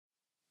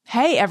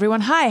Hey,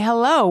 everyone. Hi.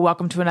 Hello.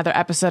 Welcome to another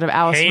episode of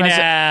Alice. Hey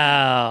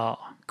now.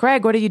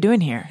 Greg, what are you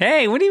doing here?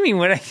 Hey, what do you mean?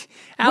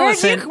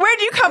 Allison,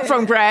 where'd you come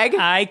from, Greg?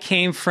 I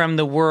came from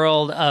the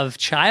world of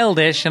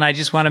Childish, and I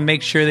just want to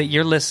make sure that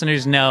your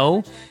listeners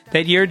know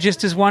that you're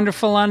just as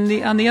wonderful on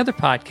the other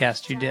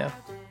podcast you do.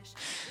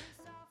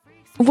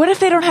 What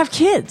if they don't have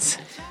kids?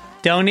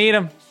 Don't need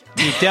them.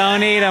 You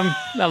don't need them.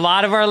 A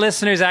lot of our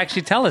listeners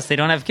actually tell us they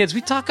don't have kids.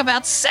 We talk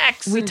about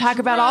sex. We talk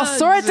about all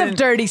sorts of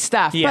dirty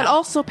stuff, but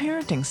also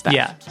parenting stuff.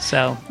 Yeah,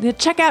 so.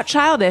 Check out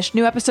Childish.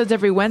 New episodes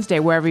every Wednesday,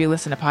 wherever you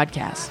listen to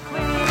podcasts.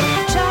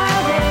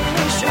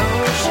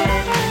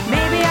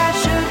 Maybe I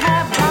should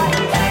have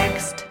gotten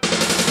fixed.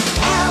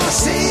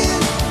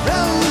 Allison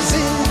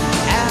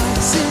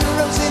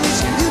Rosen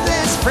is your new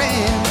best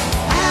friend.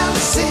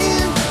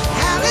 Allison,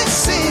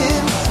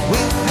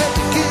 with her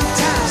the good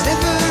times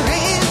never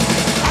end.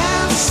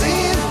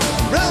 Allison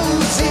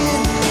Rosen,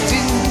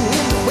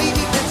 doing the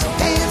wavy pencil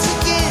dance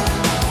again.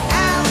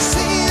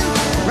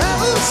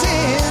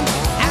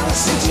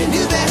 Allison's your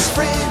new best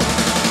friend.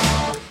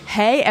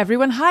 Hey,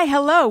 everyone. Hi.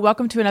 Hello.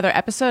 Welcome to another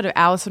episode of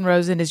Allison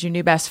Rosen is your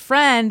new best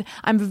friend.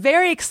 I'm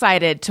very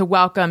excited to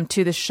welcome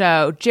to the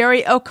show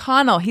Jerry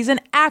O'Connell. He's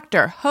an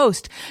actor,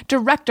 host,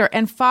 director,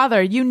 and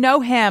father. You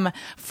know him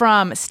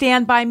from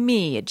Stand By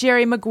Me,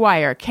 Jerry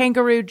Maguire,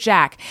 Kangaroo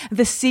Jack,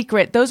 The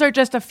Secret. Those are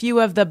just a few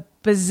of the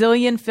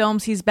bazillion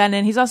films he's been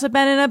in. He's also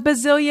been in a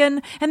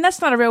bazillion, and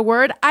that's not a real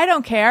word, I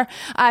don't care,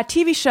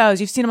 TV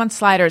shows. You've seen him on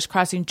Sliders,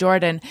 Crossing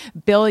Jordan,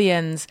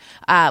 Billions,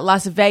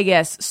 Las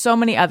Vegas, so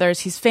many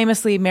others. He's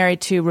famously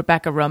married to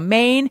Rebecca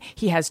Romaine.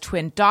 He has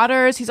twin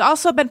daughters. He's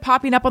also been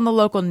popping up on the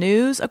local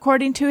news,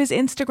 according to his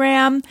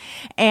Instagram.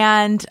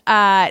 And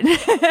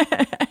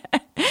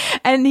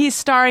and he's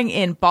starring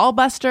in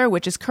Ballbuster,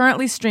 which is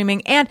currently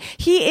streaming. And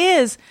he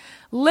is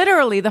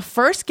literally the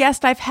first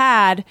guest I've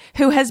had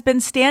who has been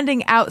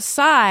standing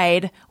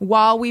outside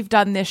while we've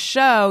done this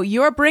show.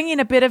 You're bringing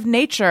a bit of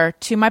nature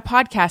to my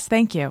podcast.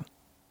 Thank you.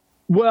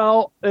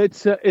 Well,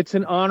 it's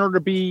an honor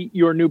to be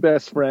your new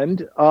best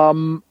friend. I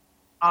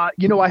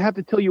have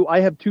to tell you,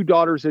 I have two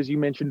daughters, as you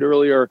mentioned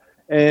earlier,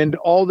 and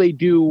all they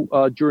do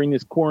during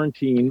this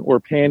quarantine or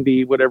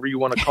pandy, whatever you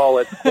want to call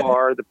it,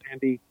 the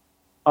pandy,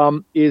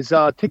 is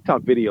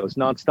TikTok videos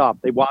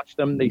nonstop. They watch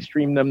them, they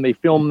stream them, they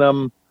film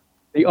them.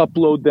 They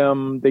upload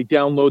them, they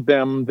download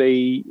them.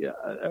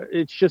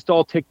 It's just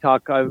all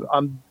TikTok.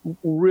 I'm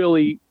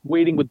really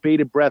waiting with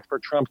bated breath for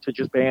Trump to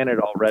just ban it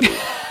already.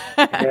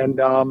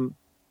 And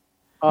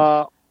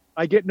I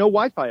get no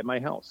Wi-Fi at my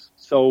house.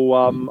 So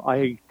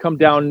I come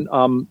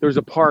down, there's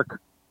a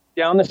park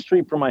down the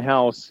street from my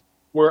house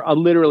where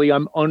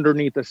I'm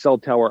underneath a cell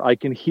tower. I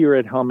can hear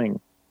it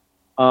humming.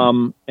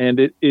 And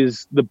it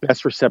is the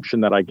best reception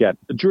that I get.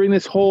 During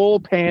this whole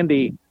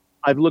pandy,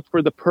 I've looked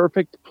for the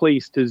perfect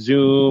place to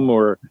Zoom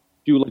or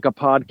do like a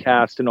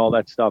podcast and all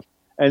that stuff.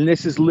 And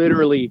this is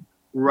literally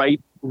right.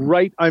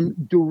 I'm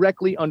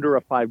directly under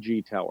a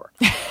 5G tower.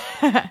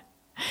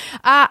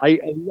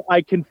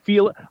 I can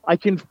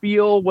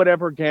feel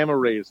whatever gamma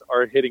rays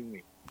are hitting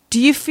me. Do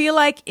you feel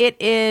like it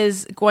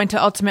is going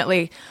to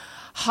ultimately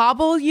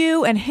hobble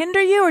you and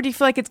hinder you, or do you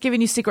feel like it's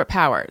giving you secret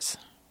powers?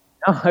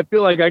 I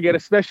feel like I get a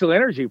special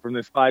energy from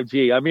this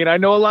 5G. I mean, I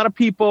know a lot of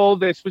people,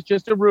 this was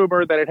just a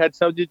rumor that it had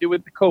something to do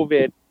with the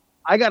COVID.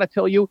 I got to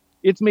tell you,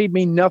 it's made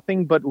me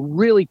nothing but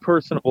really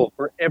personable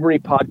for every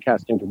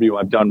podcast interview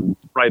I've done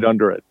right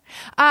under it.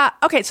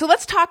 Okay, so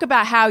let's talk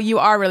about how you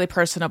are really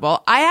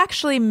personable. I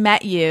actually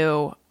met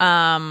you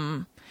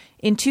in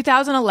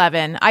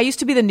 2011. I used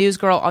to be the news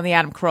girl on the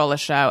Adam Carolla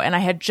show, and I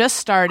had just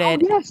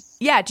started. Oh, yes.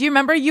 Yeah, do you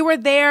remember? You were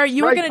there.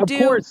 You were going to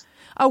do... Course.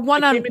 I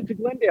came into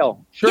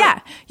Glendale. Sure. Yeah.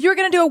 You were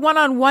going to do a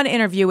one-on-one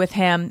interview with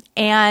him,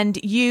 and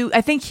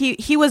I think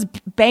he was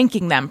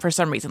banking them for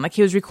some reason. Like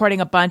he was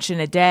recording a bunch in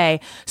a day.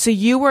 So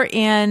you were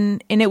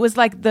in, and it was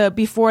like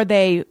before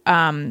they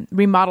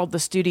remodeled the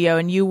studio,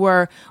 and you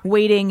were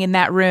waiting in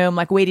that room,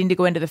 like waiting to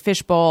go into the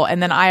fishbowl,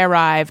 and then I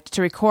arrived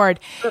to record.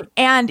 Sure.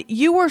 And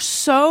you were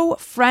so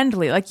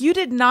friendly. Like you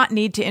did not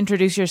need to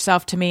introduce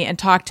yourself to me and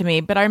talk to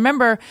me. But I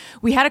remember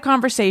we had a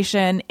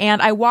conversation,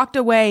 and I walked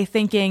away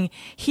thinking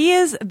he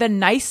is the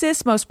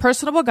nicest, most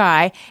personable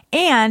guy,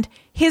 and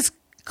his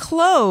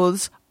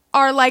clothes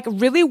are like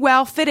really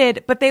well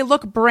fitted, but they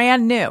look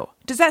brand new.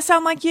 Does that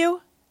sound like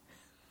you?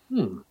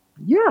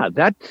 Yeah,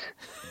 that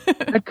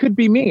could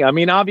be me. I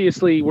mean,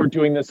 obviously we're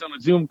doing this on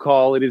a Zoom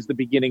call. It is the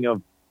beginning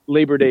of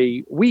Labor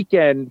Day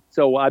weekend,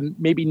 so I'm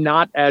maybe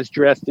not as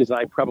dressed as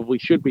I probably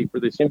should be for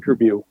this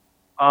interview.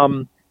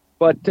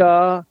 But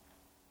I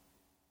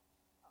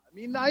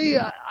mean,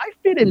 I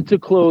fit into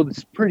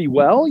clothes pretty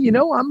well. You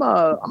know, I'm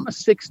a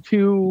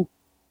 6'2"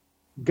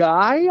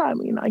 guy. I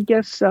mean, I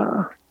guess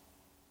I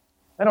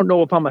don't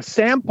know if I'm a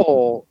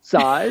sample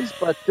size,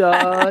 but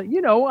I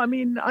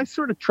mean, I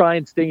sort of try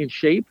and stay in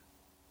shape.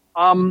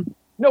 No,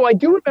 I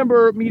do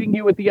remember meeting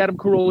you at the Adam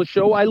Carolla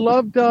show. I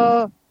loved.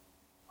 I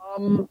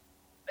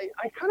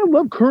kind of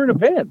love current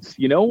events,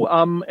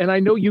 and I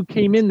know you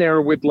came in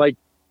there with like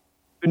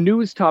the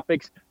news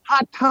topics.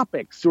 Hot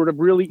topics sort of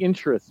really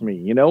interest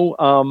me,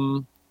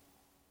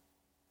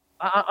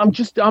 I'm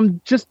just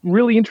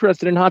really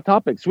interested in hot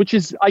topics, which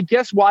is, I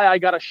guess, why I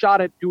got a shot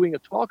at doing a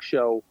talk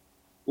show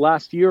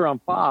last year on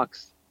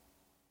Fox.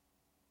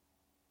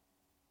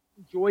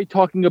 Enjoy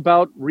talking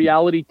about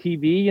reality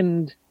TV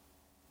and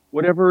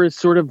whatever is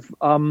sort of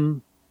a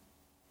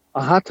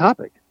hot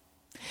topic.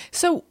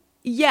 So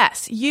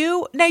yes,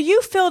 you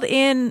filled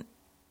in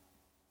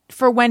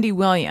for Wendy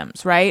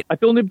Williams, right? I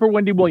filled in for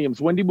Wendy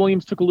Williams. Wendy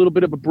Williams took a little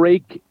bit of a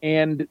break,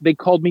 and they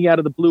called me out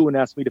of the blue and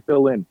asked me to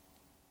fill in.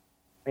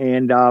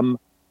 And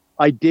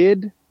I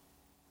did.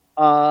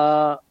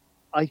 I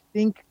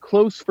think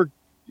close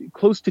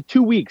to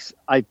 2 weeks.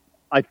 I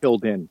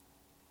filled in,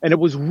 and it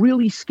was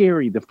really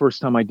scary the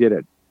first time I did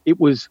it. It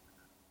was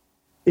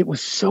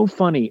so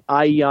funny.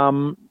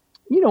 I'm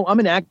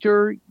an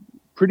actor,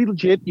 pretty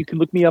legit. You can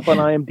look me up on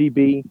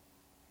IMDb.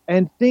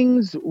 And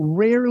things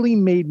rarely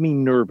made me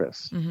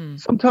nervous. Mm-hmm.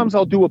 Sometimes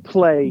I'll do a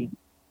play,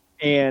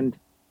 and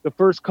the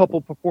first couple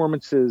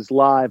performances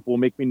live will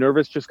make me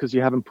nervous just because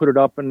you haven't put it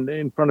up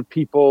in front of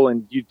people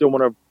and you don't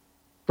want to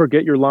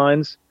forget your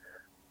lines.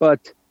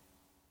 But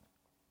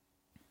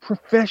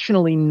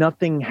professionally,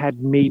 nothing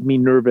had made me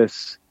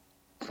nervous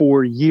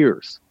for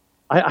years.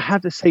 I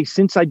have to say,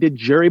 since I did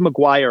Jerry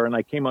Maguire and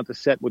I came onto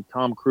set with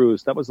Tom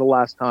Cruise, that was the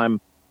last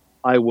time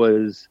I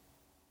was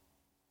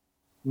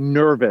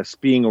nervous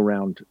being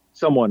around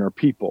someone or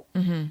people.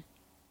 Mm-hmm.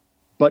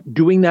 But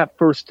doing that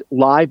first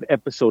live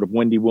episode of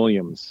Wendy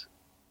Williams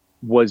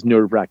was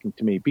nerve-wracking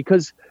to me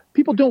because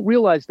people don't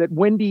realize that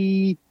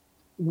Wendy's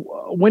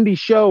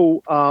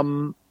show,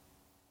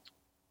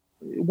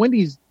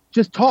 Wendy's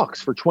just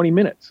talks for 20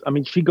 minutes. I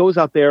mean, she goes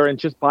out there and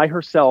just by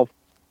herself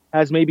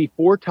has maybe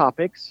 4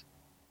 topics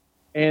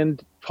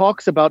and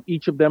talks about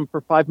each of them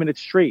for 5 minutes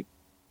straight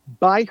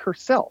by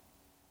herself.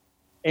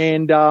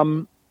 And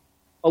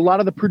a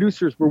lot of the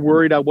producers were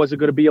worried I wasn't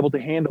going to be able to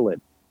handle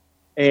it.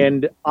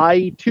 And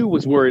I, too,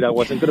 was worried I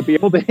wasn't going to be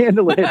able to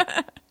handle it.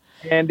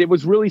 And it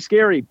was really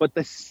scary. But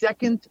the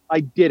second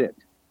I did it,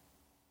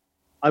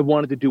 I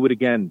wanted to do it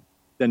again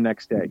the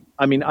next day.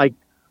 I mean, I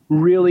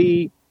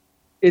really,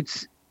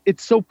 it's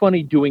so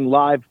funny doing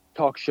live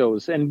talk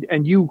shows.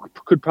 And you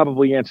could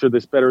probably answer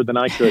this better than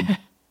I could.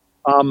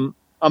 I'm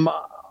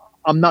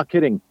not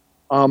kidding.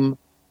 The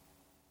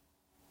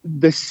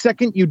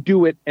second you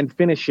do it and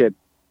finish it,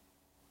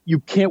 you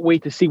can't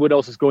wait to see what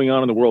else is going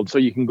on in the world so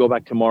you can go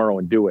back tomorrow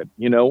and do it,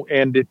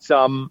 and it's,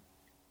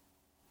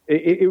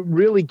 it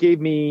really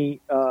gave me,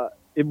 I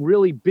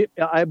really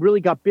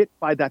got bit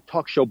by that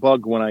talk show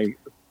bug when I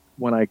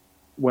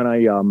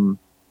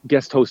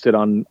guest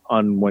hosted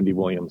on Wendy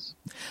Williams.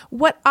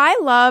 What I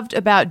loved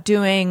about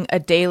doing a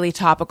daily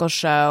topical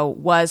show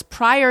was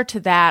prior to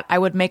that, I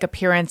would make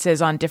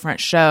appearances on different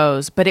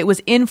shows, but it was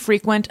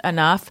infrequent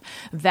enough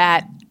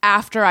that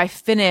after I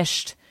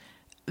finished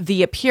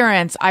the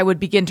appearance, I would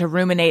begin to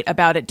ruminate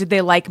about it. Did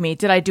they like me?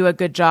 Did I do a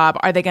good job?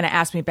 Are they going to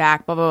ask me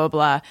back? Blah, blah,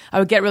 blah, blah. I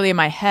would get really in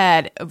my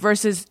head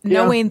versus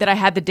knowing that I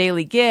had the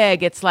daily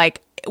gig. It's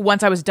like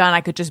once I was done,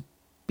 I could just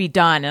be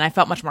done and I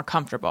felt much more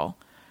comfortable.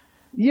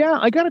 Yeah,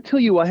 I got to tell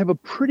you, I have a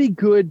pretty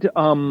good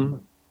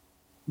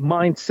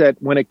mindset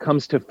when it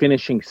comes to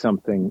finishing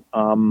something.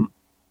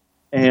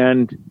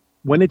 And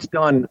when it's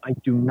done, I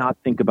do not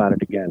think about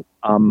it again.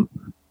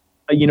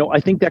 I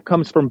think that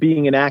comes from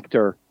being an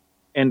actor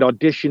and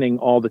auditioning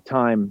all the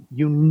time.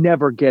 You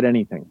never get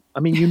anything. I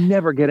mean, you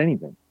never get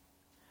anything.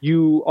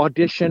 You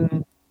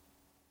audition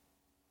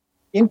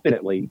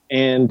infinitely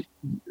and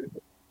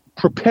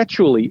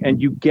perpetually, and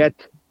you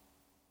get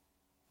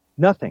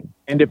nothing.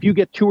 And if you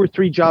get 2 or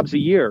 3 jobs a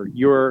year,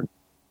 you're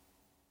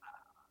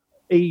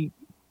a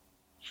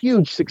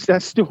huge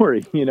success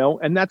story,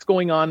 and that's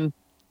going on,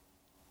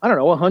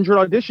 100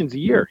 auditions a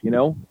year,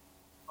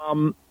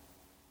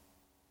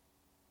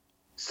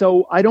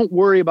 So I don't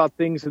worry about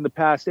things in the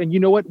past. And you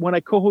know what? When I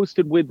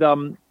co-hosted with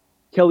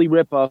Kelly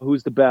Ripa,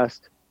 who's the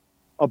best,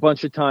 a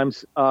bunch of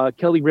times,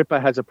 Kelly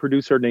Ripa has a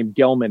producer named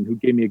Gelman who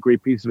gave me a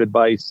great piece of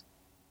advice.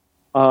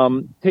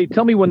 Hey,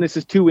 tell me when this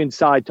is too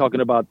inside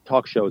talking about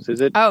talk shows. Is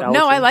it? Oh, Allison?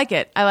 No, I like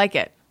it.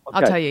 Okay.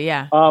 I'll tell you,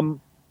 yeah.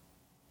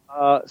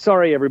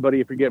 Sorry,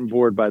 everybody, if you're getting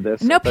bored by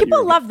this. No,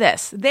 people love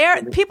this.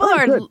 They're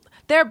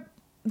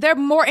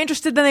more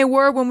interested than they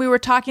were when we were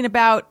talking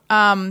about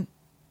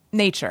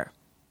nature.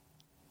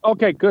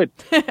 Okay, good.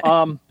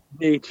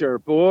 Nature,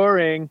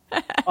 boring.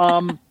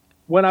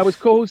 When I was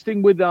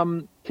co-hosting with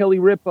Kelly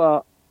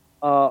Ripa,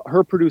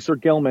 her producer,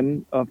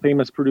 Gelman, a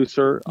famous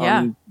producer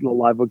on the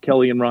Live with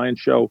Kelly and Ryan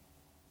show,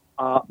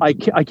 I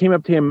came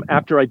up to him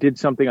after I did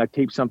something, I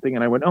taped something,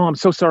 and I went, "Oh, I'm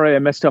so sorry I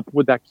messed up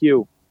with that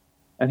cue."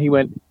 And he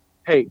went,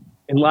 "Hey,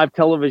 in live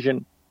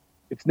television,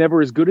 it's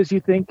never as good as you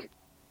think,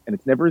 and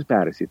it's never as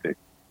bad as you think."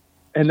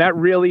 And that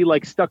really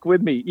stuck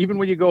with me. Even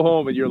when you go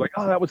home and you're like,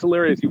 "Oh, that was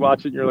hilarious." You watch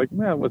it and you're like,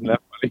 "Man, wasn't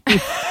that funny?"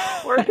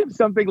 Or if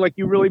something like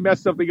you really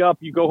mess something up,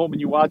 you go home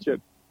and you watch it.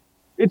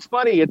 It's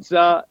funny. It's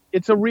a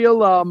real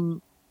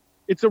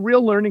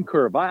learning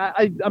curve.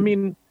 I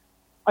mean,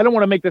 I don't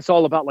want to make this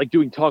all about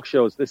doing talk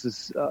shows. This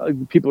is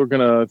people are going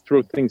to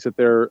throw things at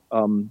their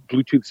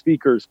Bluetooth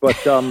speakers, but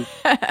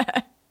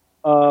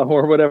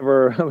or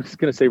whatever. I was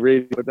going to say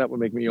radio, but that would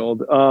make me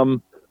old.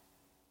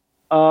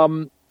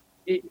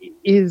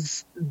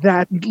 Is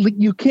that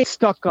you can't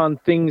stuck on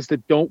things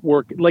that don't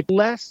work. Like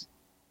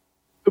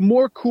the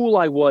more cool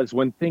I was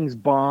when things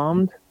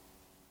bombed,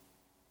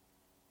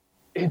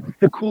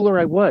 the cooler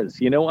I was.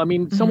 I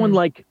mean, someone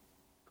like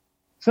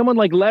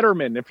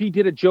Letterman, if he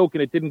did a joke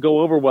and it didn't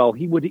go over well,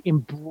 he would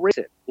embrace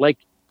it. Like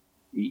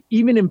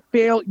even in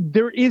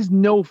there is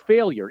no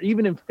failure.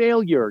 Even in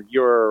failure,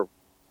 you're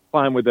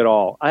fine with it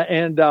all.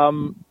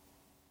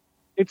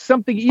 It's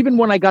something, even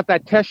when I got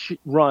that test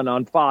run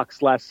on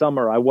Fox last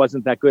summer, I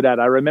wasn't that good at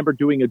it. I remember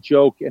doing a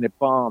joke and it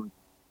bombed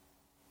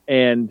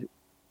and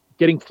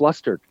getting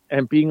flustered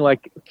and being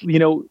like,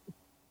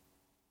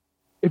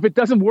 if it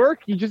doesn't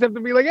work, you just have to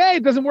be like, hey,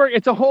 it doesn't work.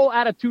 It's a whole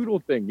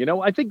attitudinal thing,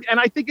 I think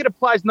it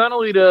applies not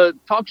only to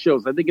talk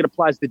shows. I think it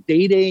applies to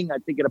dating. I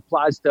think it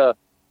applies to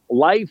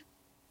life,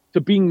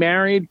 to being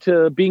married,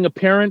 to being a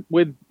parent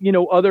with,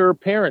 other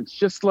parents.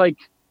 Just like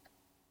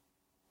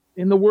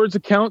in the words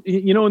of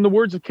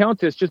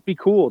Countess, just be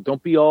cool.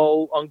 Don't be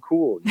all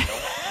uncool.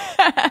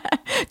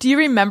 Do you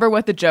remember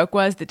what the joke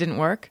was that didn't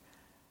work?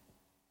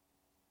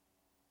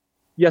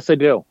 Yes, I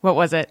do. What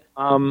was it?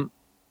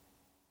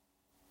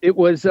 It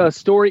was a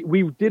story.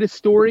 We did a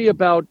story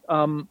about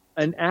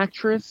an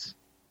actress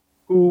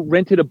who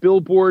rented a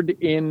billboard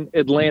in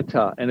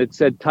Atlanta, and it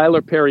said,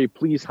 "Tyler Perry,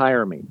 please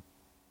hire me."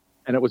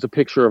 And it was a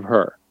picture of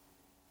her.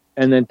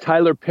 And then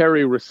Tyler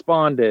Perry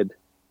responded,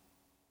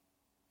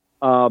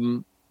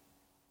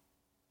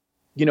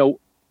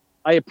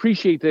 I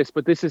appreciate this,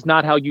 but this is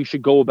not how you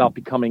should go about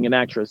becoming an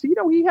actress. He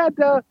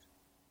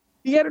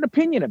had an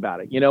opinion about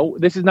it.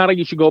 This is not how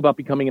you should go about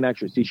becoming an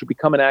actress. You should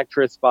become an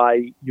actor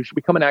by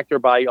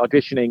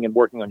auditioning and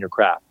working on your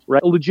craft,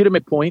 right? A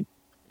legitimate point.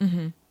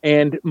 Mm-hmm.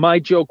 And my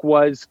joke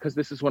was, because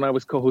this is when I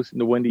was co-hosting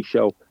the Wendy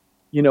show,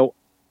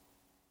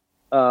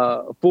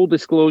 full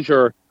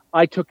disclosure,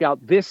 I took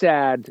out this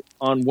ad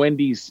on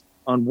Wendy's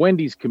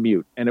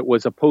commute, and it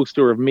was a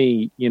poster of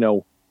me,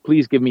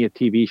 please give me a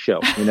TV show,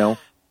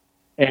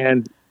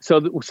 And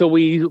so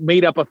we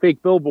made up a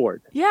fake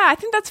billboard. Yeah, I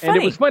think that's funny.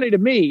 And it was funny to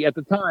me at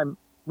the time.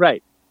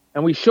 Right.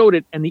 And we showed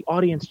it, and the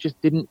audience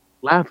just didn't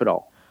laugh at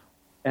all.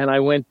 And I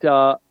went,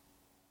 it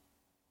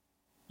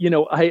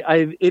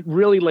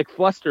really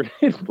flustered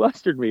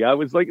me. I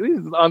was like, this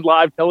is on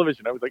live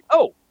television. I was like,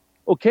 oh,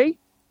 okay.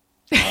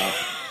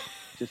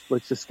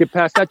 Let's just skip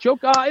past that joke.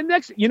 And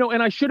next,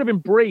 and I should have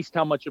embraced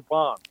how much it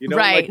bombed.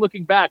 Right. Like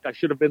looking back, I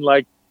should have been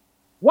like,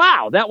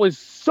 wow, that was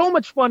so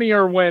much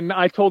funnier when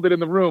I told it in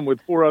the room with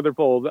 4 other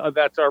people.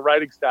 That's our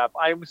writing staff.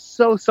 I'm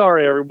so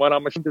sorry, everyone.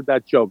 I'm ashamed of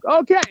that joke.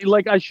 Okay.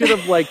 I should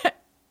have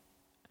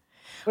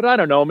but I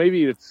don't know.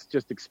 Maybe it's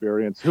just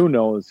experience. Who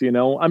knows?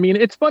 I mean,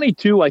 it's funny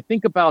too. I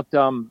think about,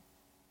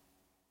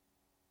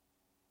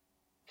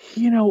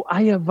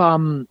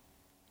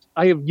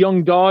 I have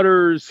young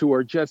daughters who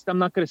are just, I'm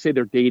not going to say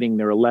they're dating.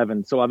 They're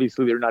 11. So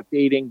obviously they're not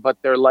dating, but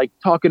they're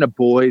talking to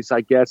boys,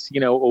 I guess,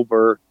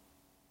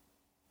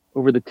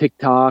 over the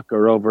TikTok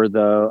or over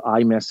the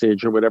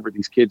iMessage or whatever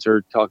these kids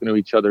are talking to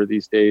each other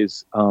these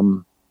days.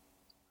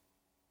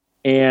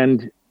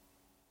 And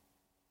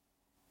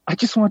I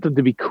just want them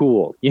to be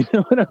cool. You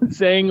know what I'm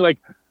saying?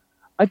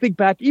 I think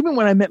back, even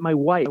when I met my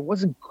wife, I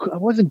wasn't cool. I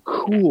wasn't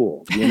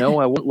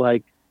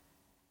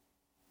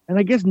and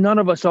I guess none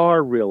of us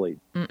are really.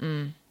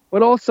 Mm-mm.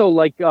 But also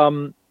I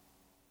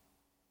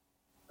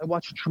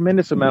watch a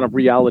tremendous amount of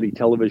reality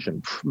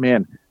television.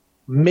 Man,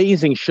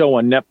 amazing show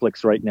on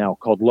Netflix right now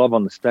called Love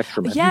on the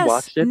Spectrum. Have you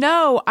watched it?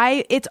 No,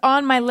 it's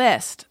on my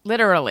list,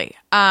 literally.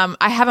 I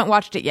haven't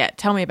watched it yet.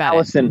 Tell me about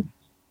Allison,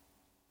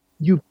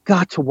 you've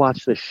got to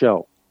watch this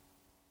show.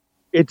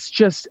 It's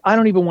just, I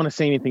don't even want to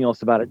say anything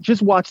else about it.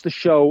 Just watch the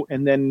show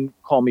and then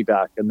call me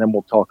back and then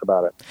we'll talk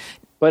about it.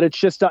 But it's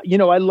just, I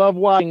love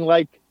watching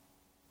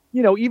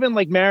even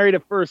Married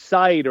at First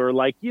Sight or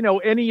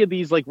any of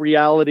these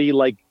reality,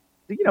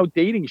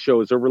 dating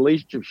shows or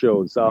relationship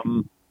shows.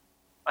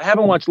 I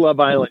haven't watched Love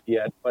Island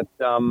yet, but,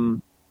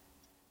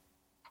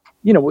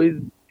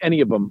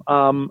 any of them.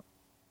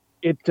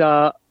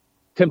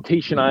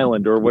 Temptation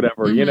Island or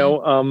whatever,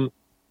 Mm-hmm.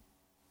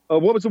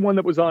 What was the one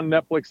that was on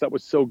Netflix that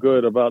was so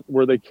good about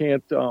where they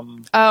can't,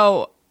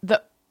 the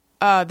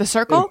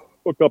Circle?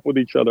 hook up with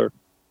each other?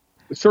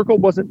 The Circle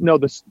wasn't, no,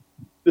 the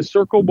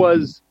Circle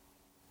was,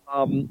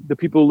 the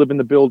people who live in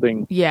the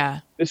building.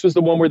 Yeah. This was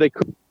the one where they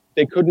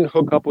couldn't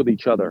hook up with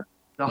each other.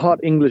 The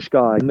hot English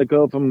guy and the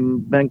girl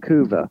from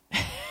Vancouver.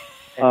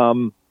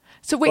 So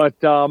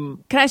wait, can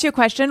I ask you a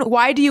question?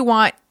 Why do you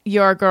want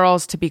your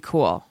girls to be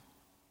cool?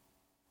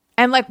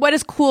 And what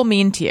does cool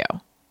mean to you?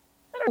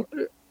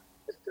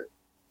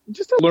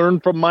 Just to learn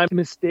from my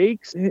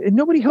mistakes. And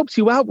nobody helps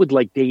you out with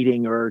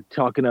dating or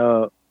talking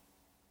to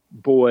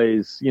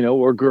boys,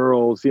 or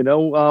girls,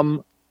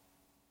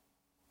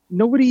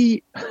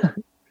 nobody.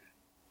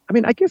 I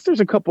mean, I guess there's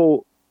a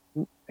couple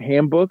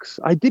handbooks.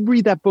 I did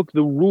read that book,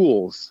 The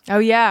Rules. Oh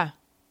yeah.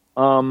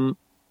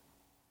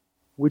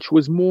 Which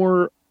was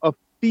more a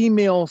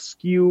female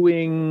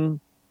skewing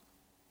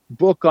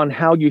book on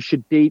how you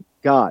should date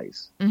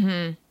guys.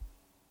 Mm-hmm.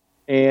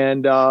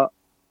 And I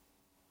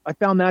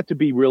found that to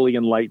be really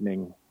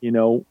enlightening, you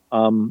know.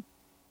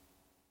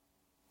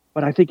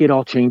 But I think it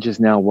all changes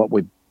now, what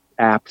with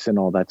apps and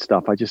all that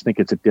stuff. I just think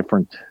it's a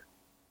different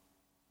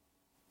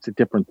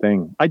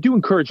thing. I do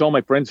encourage all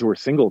my friends who are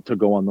single to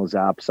go on those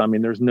apps. I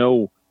mean, there's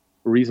no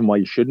reason why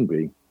you shouldn't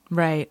be.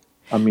 Right.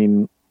 I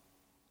mean,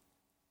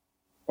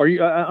 are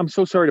you? I'm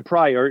so sorry to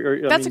pry.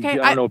 That's okay. okay.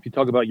 I don't know if you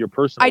talk about your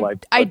personal life.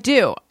 I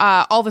do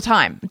all the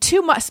time.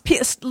 Too much,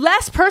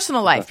 less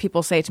personal life.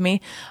 People say to me,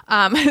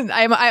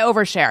 I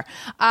overshare.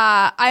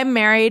 I'm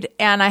married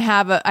and I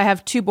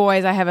have 2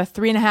 boys. I have a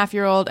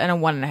 3.5-year-old and a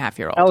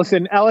 1.5-year-old.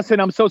 Allison,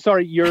 I'm so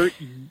sorry. You're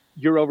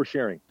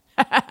oversharing.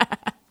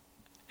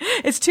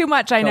 It's too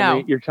much. I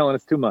know. You're telling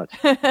us too much.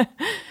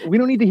 We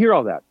don't need to hear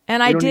all that.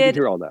 And I did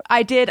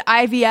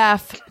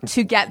IVF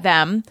to get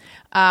them,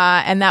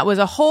 and that was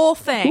a whole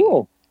thing.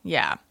 Cool.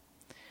 Yeah,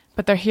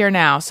 but they're here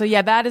now. So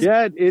yeah, that is.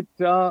 Yeah,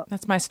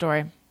 that's my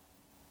story.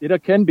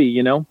 It can be,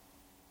 you know,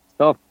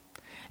 tough.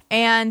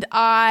 And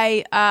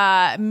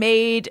I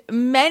made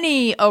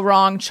many a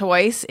wrong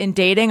choice in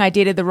dating. I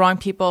dated the wrong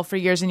people for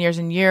years and years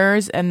and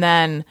years, and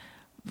then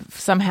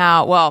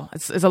somehow, well,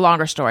 it's a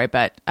longer story,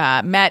 but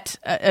met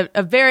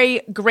a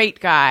very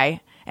great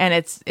guy, and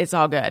it's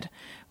all good.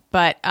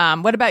 But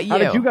what about you? How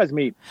did you guys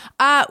meet?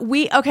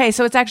 Okay,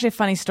 so it's actually a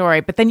funny story,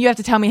 but then you have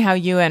to tell me how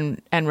you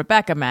and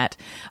Rebecca met.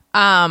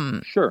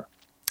 Sure.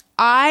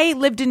 I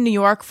lived in New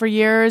York for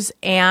years,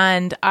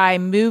 and I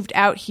moved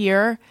out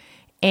here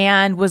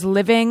and was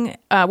living.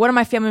 One of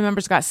my family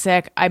members got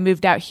sick. I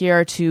moved out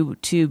here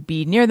to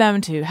be near them,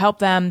 to help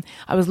them.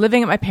 I was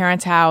living at my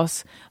parents'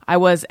 house. I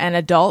was an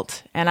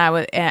adult,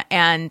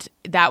 and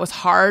that was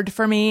hard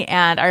for me.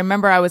 And I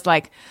remember I was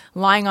like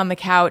lying on the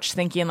couch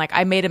thinking like,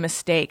 I made a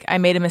mistake. I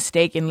made a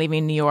mistake in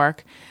leaving New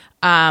York.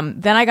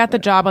 Then I got the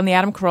job on the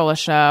Adam Carolla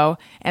show.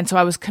 And so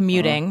I was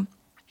commuting,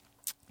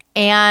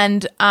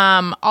 and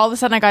all of a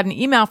sudden I got an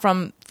email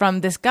from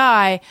this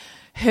guy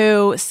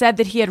who said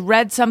that he had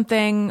read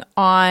something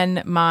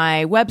on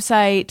my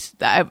website.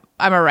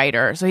 I'm a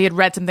writer, so he had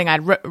read something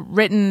I'd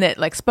written that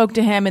like spoke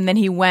to him, and then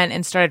he went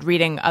and started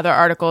reading other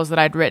articles that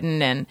I'd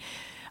written, and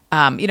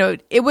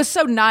it was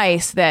so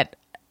nice that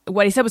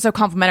what he said was so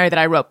complimentary that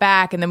I wrote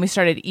back, and then we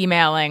started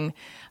emailing,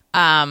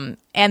 and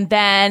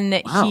then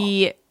I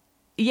mean,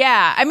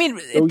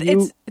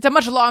 it's a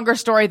much longer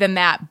story than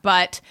that,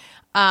 but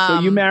so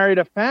you married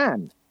a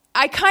fan.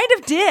 I kind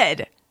of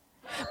did.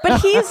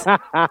 But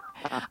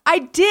I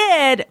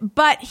did,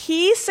 but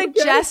he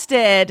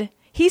suggested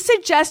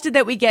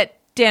that we get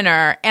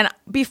dinner. And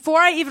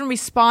before I even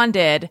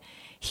responded,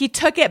 he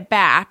took it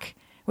back,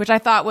 which I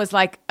thought was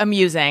like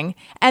amusing.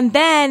 And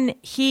then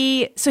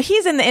he's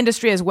in the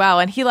industry as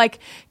well. And he like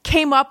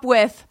came up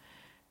with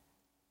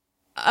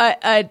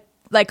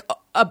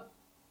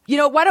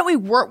why don't we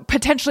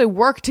potentially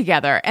work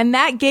together? And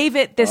that gave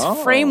it this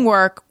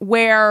framework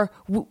where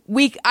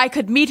I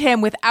could meet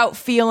him without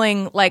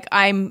feeling like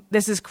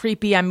this is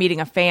creepy. I'm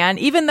meeting a fan,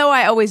 even though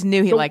I always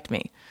knew he liked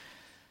me.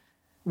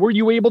 Were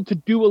you able to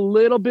do a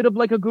little bit of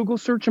like a Google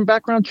search and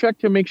background check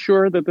to make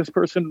sure that this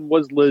person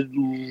was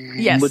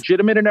yes.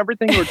 legitimate and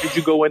everything? Or did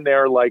you go in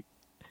there like...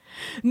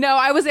 No,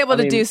 I was able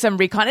to do some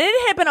recon.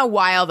 It had been a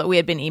while that we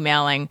had been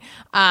emailing.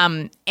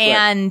 And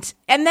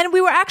then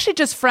we were actually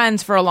just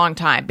friends for a long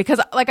time because,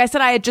 like I said,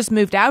 I had just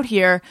moved out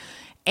here.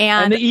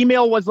 And the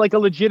email was like a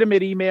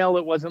legitimate email.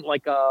 It wasn't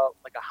like a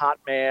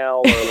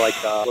Hotmail or like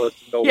a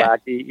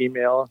wacky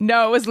email.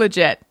 No, it was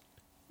legit.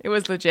 It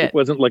was legit. It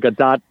wasn't like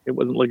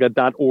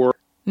a .org.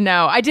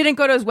 No, I didn't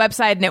go to his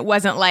website, and it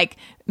wasn't like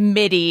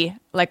MIDI,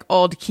 like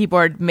old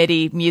keyboard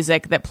MIDI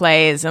music that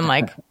plays and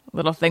like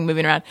little thing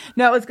moving around.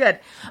 No, it was good.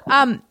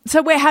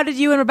 So wait, how did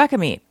you and Rebecca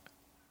meet?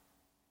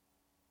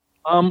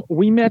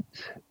 We met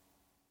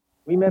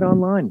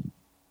online.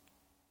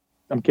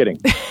 I'm kidding.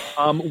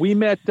 We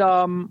met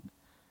at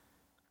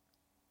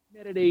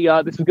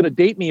a, this is going to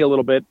date me a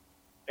little bit,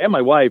 and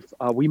my wife.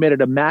 We met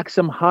at a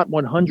Maxim Hot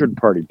 100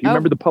 party. Do you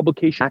remember the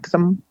publication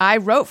Maxim? I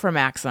wrote for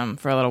Maxim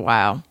for a little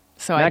while.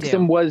 So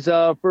Maxim was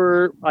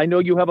I know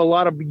you have a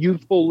lot of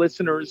youthful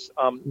listeners.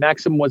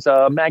 Maxim was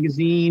a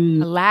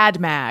magazine. A lad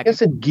mag. I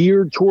guess it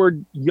geared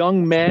toward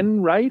young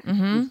men, right?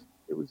 Mm-hmm.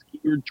 It was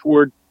geared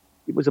toward,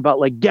 it was about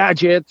like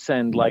gadgets,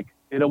 and like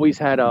it always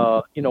had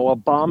a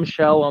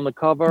bombshell on the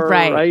cover,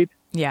 right?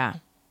 Yeah.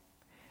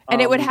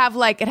 And it would have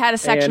like, it had a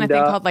section I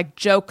think called like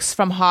jokes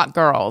from hot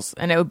girls,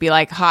 and it would be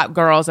like hot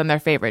girls and their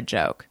favorite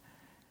joke.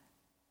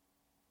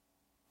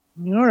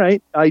 All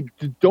right. I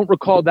don't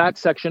recall that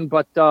section,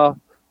 but I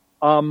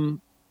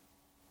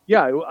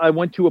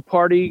went to a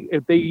party.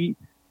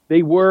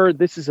 They were,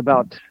 this is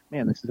about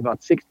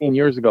 16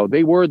 years ago.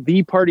 They were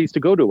the parties to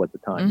go to at the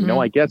time. Mm-hmm.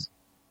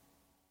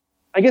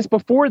 I guess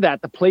before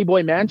that, the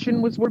Playboy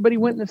Mansion was where everybody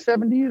went in the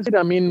 70s.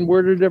 I mean,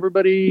 where did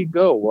everybody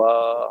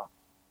go?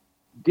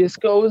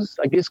 Discos,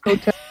 a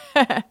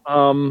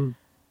discotheque.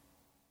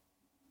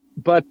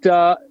 But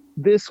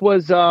this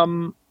was,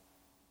 my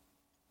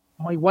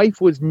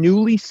wife was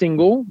newly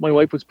single. My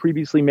wife was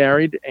previously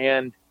married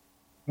and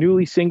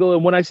newly single.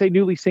 And when I say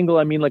newly single,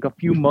 I mean like a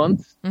few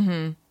months.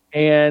 Mm-hmm.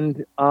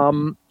 And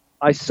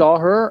I saw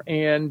her,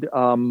 and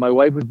my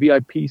wife was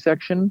VIP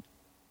section.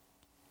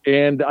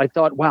 And I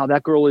thought, wow,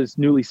 that girl is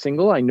newly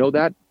single. I know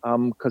that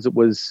because it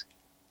was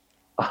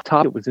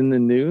it was in the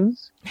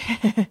news.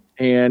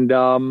 And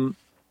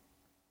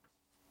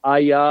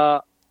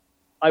I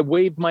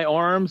waved my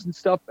arms and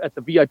stuff at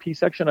the VIP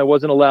section. I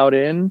wasn't allowed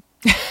in,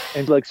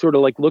 and like sort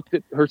of like looked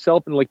at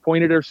herself and like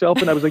pointed at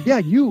herself, and I was like, yeah,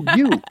 you,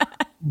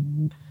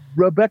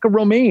 Rebecca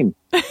Romaine.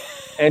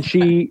 And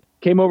she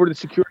came over to the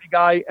security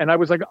guy, and I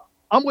was like,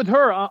 I'm with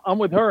her.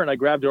 And I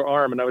grabbed her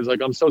arm, and I was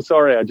like, I'm so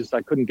sorry. I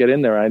couldn't get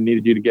in there. I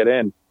needed you to get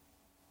in.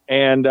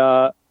 And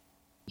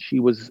she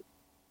was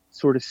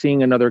sort of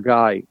seeing another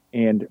guy,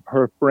 and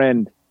her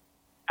friend,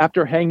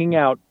 after hanging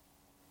out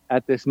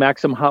at this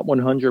Maxim Hot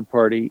 100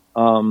 party,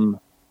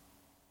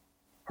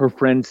 her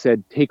friend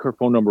said, take her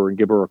phone number and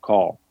give her a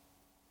call.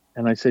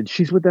 And I said,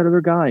 she's with that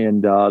other guy.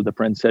 And the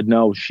friend said,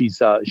 no, she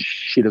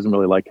doesn't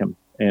really like him.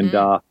 And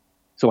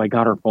so I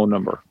got her phone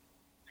number.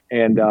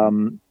 And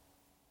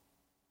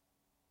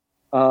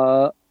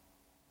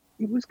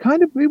it was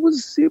pretty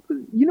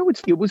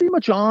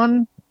much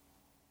on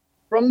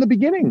from the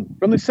beginning,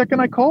 from the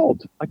second I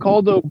called. I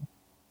called a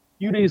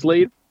few days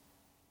later,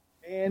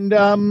 and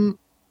it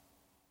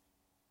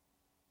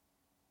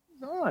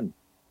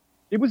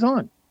was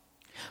on.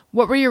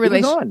 What were your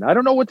relations? It was on. I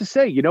don't know what to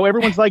say.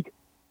 Everyone's like,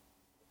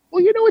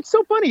 well, it's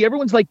so funny.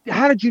 Everyone's like,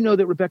 how did you know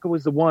that Rebecca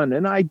was the one?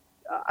 And I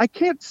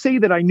can't say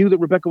that I knew that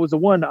Rebecca was the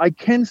one. I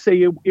can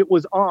say it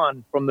was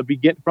on from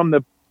the from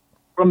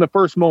the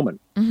first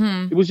moment.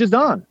 Mm-hmm. It was just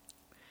on.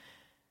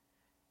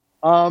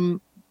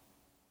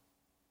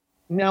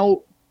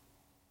 Now,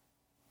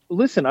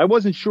 listen, I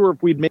wasn't sure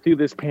if we'd make it through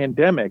this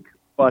pandemic,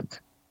 but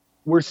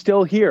we're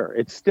still here.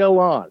 It's still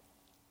on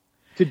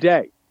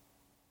today.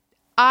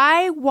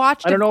 I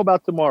don't know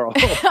about tomorrow.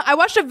 I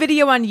watched a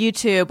video on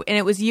YouTube, and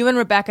it was you and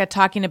Rebecca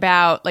talking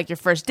about like your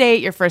first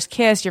date, your first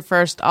kiss, your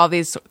first all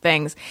these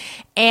things.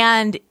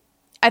 And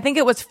I think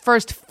it was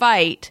first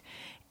fight.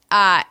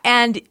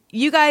 And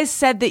you guys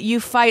said that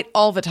you fight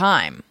all the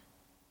time.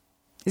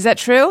 Is that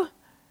true?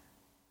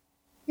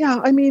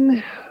 Yeah, I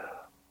mean,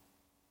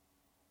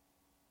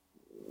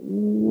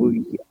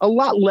 a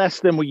lot less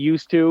than we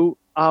used to.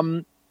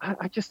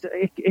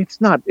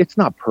 It's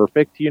not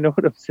perfect. You know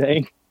what I'm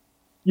saying?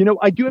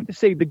 I do have to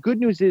say the good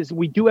news is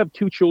we do have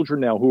two children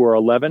now who are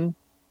 11.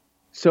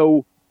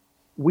 So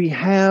we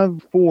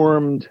have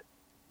formed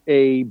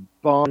a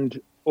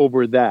bond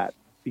over that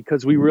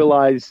because we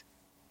realize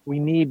we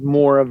need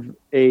more of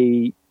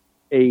a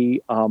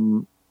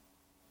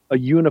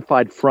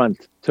unified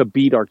front to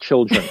beat our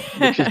children,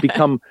 which has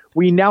become,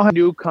 we now have a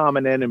new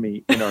common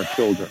enemy in our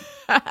children.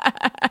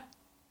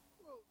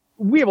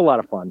 We have a lot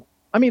of fun.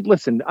 I mean,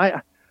 listen,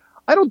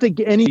 I don't think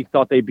any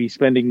thought they'd be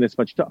spending this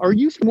much time. Are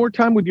you spending more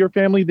time with your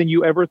family than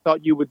you ever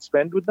thought you would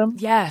spend with them?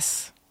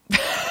 Yes.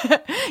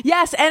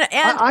 Yes. And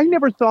I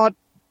never thought.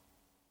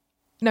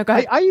 No, go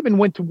ahead. I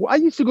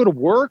used to go to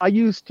work. I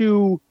used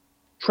to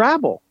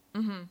travel.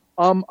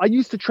 Mm-hmm. I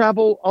used to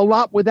travel a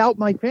lot without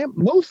my family,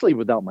 mostly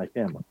without my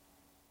family.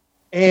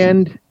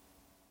 And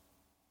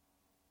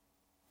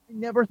I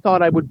never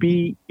thought I would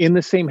be in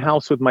the same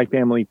house with my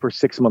family for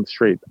 6 months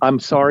straight. I'm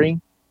sorry.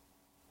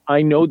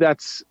 I know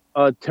that's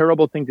a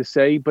terrible thing to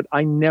say, but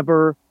I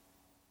never,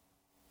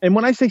 and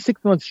when I say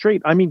 6 months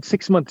straight, I mean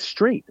 6 months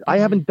straight. I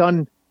haven't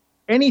done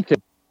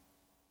anything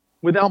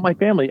without my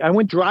family. I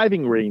went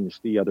driving range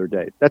the other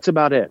day. That's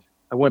about it.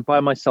 I went by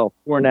myself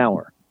for an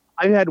hour.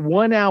 I had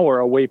 1 hour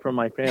away from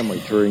my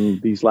family during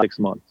these last 6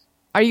 months.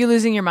 Are you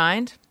losing your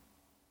mind?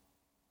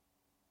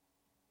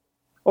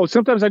 Oh,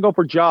 sometimes I go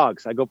for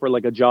jogs. I go for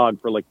like a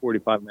jog for like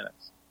 45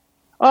 minutes.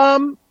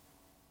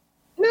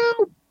 No,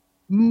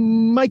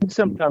 might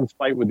sometimes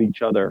fight with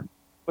each other,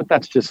 but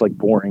that's just like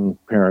boring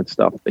parent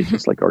stuff. They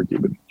just like argue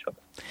with each other.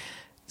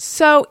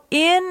 So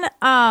in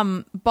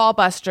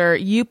Ballbuster,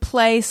 you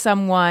play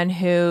someone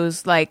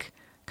who's like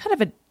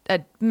kind of a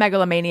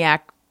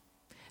megalomaniac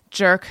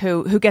jerk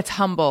who gets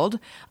humbled.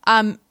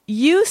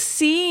 You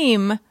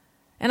seem,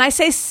 and I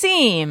say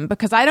seem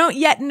because I don't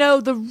yet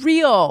know the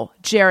real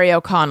Jerry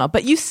O'Connell,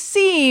 but you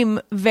seem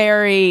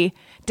very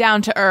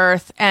down to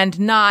earth and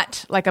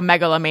not like a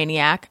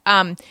megalomaniac.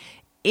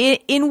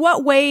 In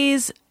what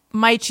ways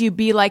might you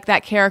be like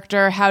that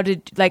character?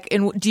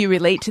 Do you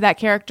relate to that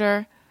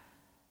character?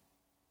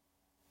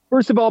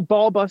 First of all,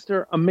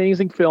 Ballbuster,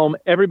 amazing film.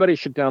 Everybody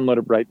should download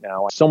it right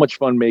now. So much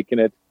fun making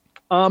it.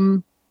 Yeah,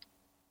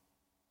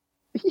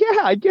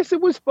 I guess it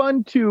was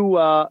fun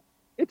to,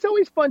 it's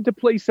always fun to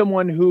play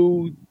someone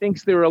who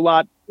thinks they're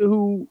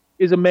who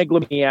is a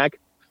megalomaniac,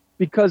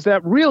 because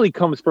that really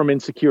comes from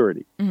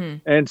insecurity.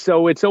 Mm-hmm. And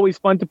so it's always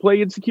fun to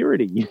play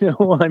insecurity,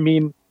 I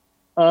mean,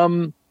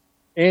 and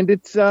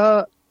it's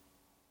fun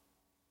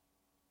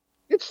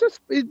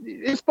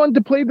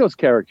to play those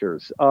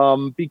characters,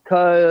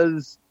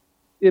 because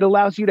it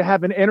allows you to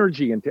have an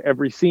energy into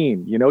every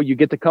scene. You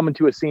get to come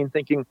into a scene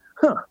thinking,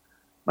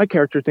 my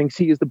character thinks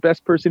he is the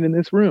best person in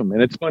this room.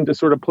 And it's fun to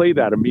sort of play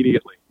that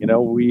immediately.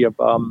 We have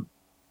a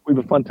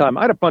fun time.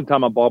 I had a fun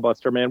time on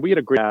Ballbuster, man. We had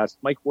a great cast.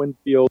 Mike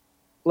Winfield,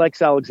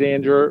 Lex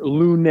Alexander,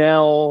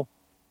 Lunel,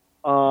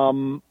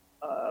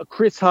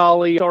 Chris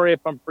Holly. Sorry if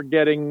I'm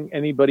forgetting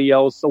anybody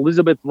else.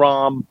 Elizabeth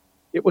Rom.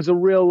 It was a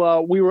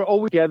real. We were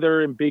always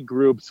together in big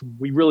groups.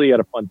 We really had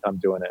a fun time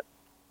doing it.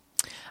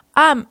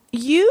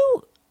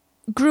 You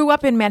grew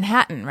up in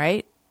Manhattan,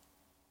 right?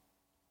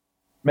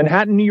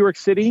 Manhattan, New York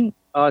City,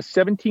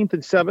 17th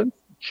and 7th,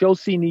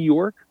 Chelsea, New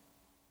York.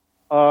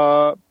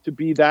 To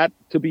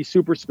be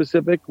super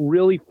specific,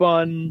 really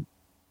fun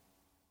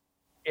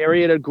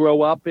area to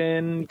grow up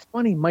in. It's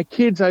funny, my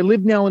kids, I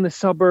live now in the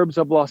suburbs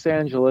of Los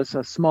Angeles,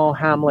 a small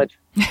hamlet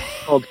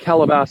called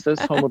Calabasas,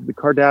 home of the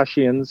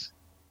Kardashians.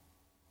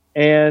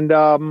 And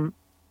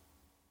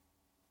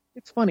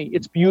it's funny,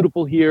 it's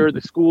beautiful here.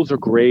 The schools are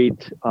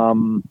great.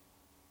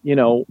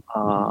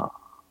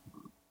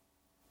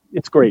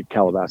 It's great,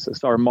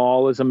 Calabasas. Our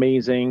mall is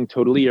amazing,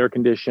 totally air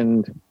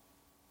conditioned.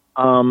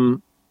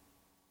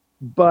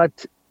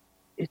 But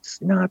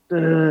it's not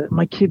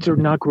my kids are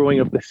not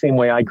growing up the same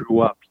way I grew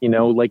up,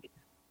 it's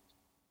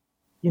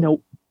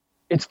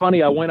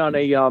funny. I went on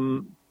I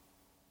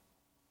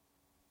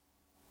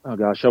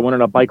went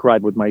on a bike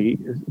ride with my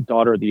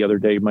daughter the other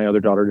day. My other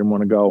daughter didn't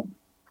want to go.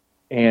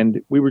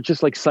 And we were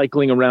just like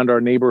cycling around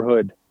our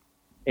neighborhood.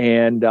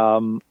 And,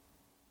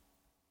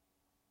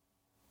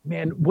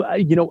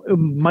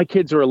 my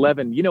kids are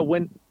 11.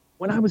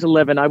 When I was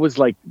 11, I was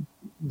like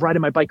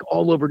riding my bike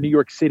all over New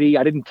York City.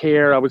 I didn't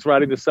care. I was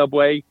riding the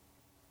subway.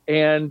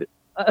 And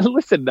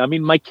listen, I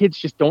mean, my kids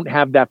just don't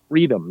have that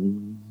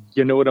freedom.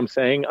 You know what I'm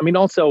saying? I mean,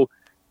 also,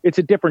 it's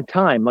a different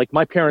time. Like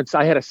my parents,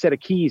 I had a set of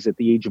keys at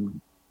the age of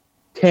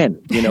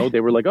 10. They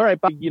were like, all right,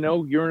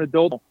 you're an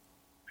adult.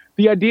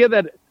 The idea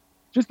that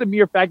just the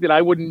mere fact that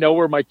I wouldn't know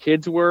where my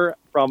kids were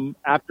from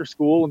after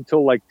school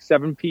until like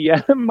 7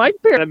 p.m. My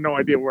parents had no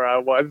idea where I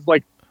was.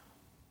 Like,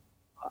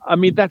 I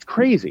mean, that's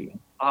crazy.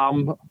 I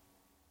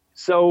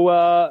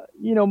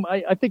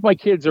think my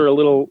kids are a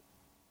little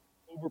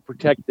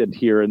overprotected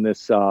here in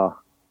this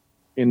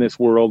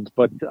world,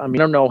 but I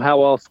mean, I don't know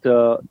how else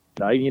to,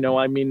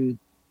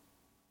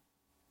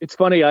 it's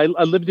funny. I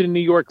lived in New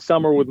York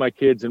summer with my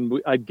kids,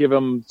 and I'd give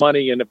them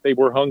money, and if they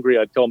were hungry,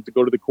 I'd tell them to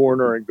go to the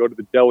corner and go to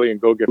the deli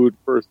and go get food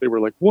first. They were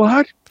like,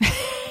 "What?"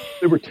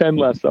 They were 10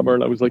 last summer,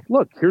 and I was like,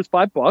 "Look, here's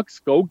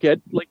 $5. Go get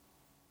like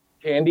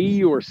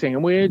candy or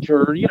sandwich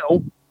or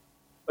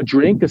a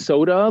drink, a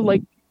soda.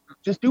 Like,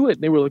 just do it."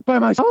 And they were like, "By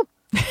myself?"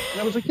 And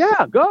I was like,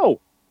 "Yeah,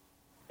 go."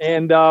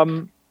 And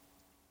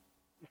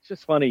it's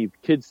just funny,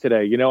 kids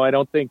today. I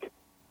don't think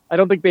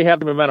they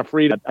have the amount of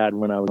freedom I had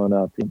when I was growing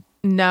up.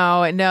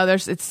 No,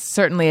 it's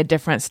certainly a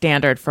different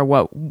standard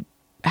for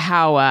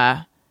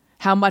how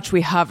much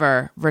we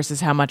hover versus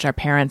how much our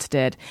parents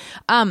did.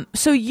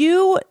 So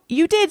you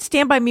did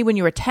Stand By Me when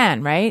you were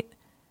 10, right?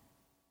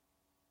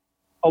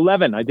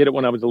 11. I did it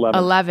when I was 11.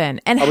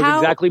 11. And I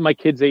was exactly my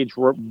kid's age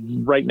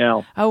right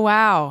now. Oh,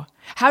 wow.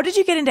 How did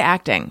you get into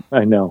acting?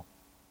 I know.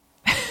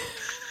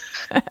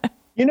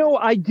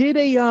 I did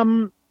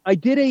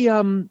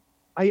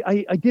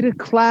a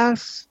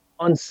class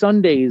on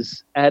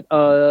Sundays at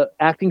a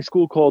acting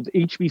school called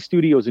HB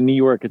Studios in New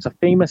York. It's a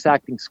famous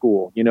acting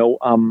school.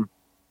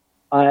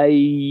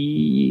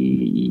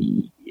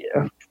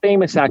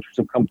 Famous actors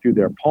have come through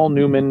there. Paul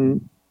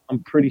Newman, I'm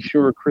pretty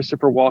sure.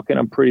 Christopher Walken,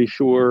 I'm pretty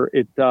sure.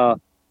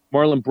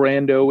 Marlon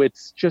Brando.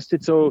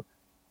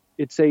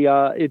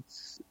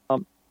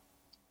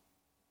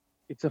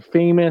 It's a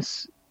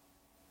famous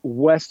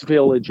West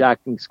Village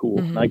acting school.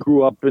 Mm-hmm. I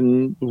grew up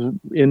in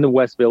the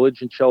West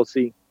Village in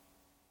Chelsea.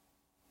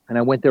 And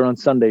I went there on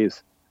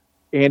Sundays,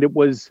 and it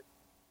was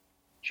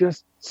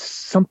just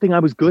something I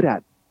was good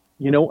at.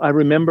 I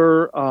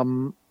remember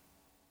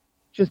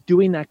just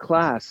doing that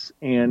class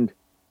and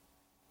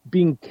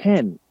being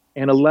 10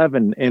 and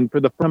 11. And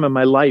for the first time in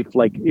my life,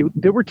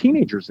 there were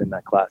teenagers in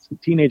that class,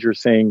 teenagers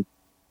saying,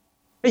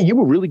 "Hey, you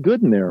were really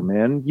good in there,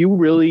 man. It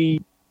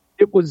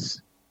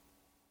was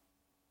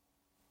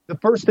the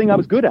first thing I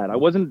was good at. I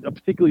wasn't a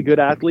particularly good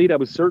athlete. I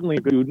was certainly a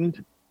good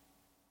student.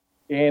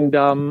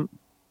 And,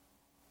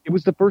 it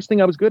was the first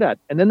thing I was good at."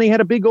 And then they had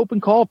a big open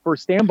call for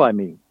Stand By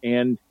Me.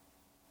 And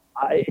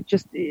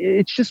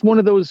it's just one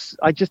of those,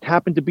 I just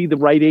happened to be the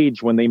right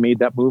age when they made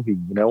that movie.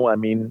 I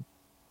mean,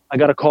 I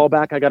got a call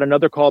back. I got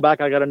another call back.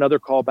 I got another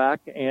call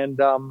back. And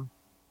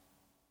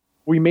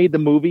we made the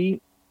movie.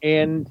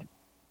 And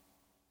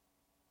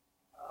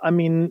I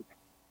mean,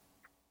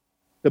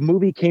 the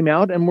movie came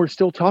out and we're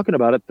still talking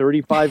about it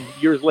 35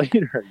 years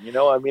later.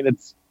 I mean,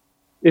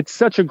 it's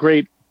such a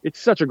great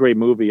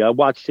movie. I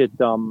watched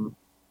it on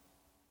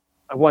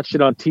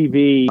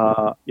TV.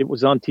 It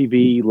was on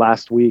TV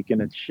last week, and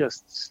it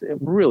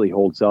really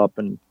holds up.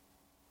 And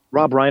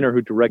Rob Reiner,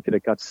 who directed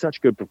it, got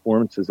such good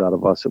performances out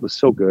of us. It was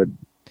so good.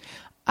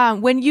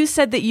 When you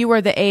said that you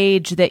were the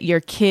age that your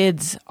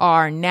kids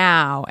are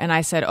now, and I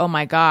said, "Oh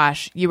my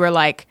gosh," you were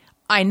like,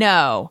 "I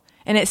know,"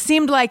 and it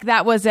seemed like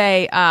that was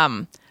a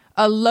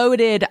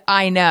loaded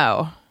 "I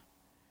know."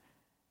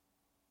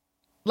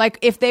 Like,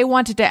 if they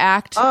wanted to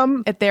act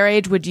at their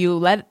age, would you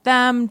let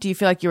them? Do you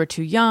feel like you were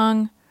too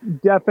young?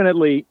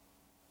 Definitely.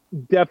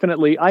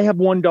 definitely. I have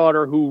one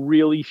daughter who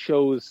really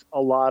shows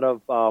a lot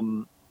of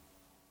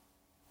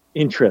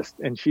interest,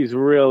 and she's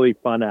really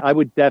fun. I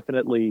would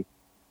definitely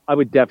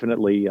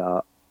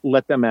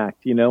let them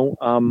act.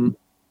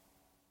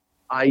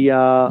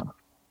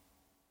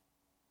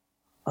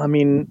 I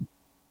mean,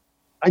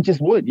 I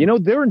just would.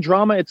 They're in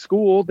drama at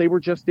school. They were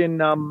just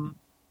in a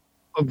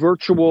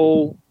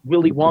virtual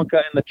Willy Wonka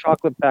and the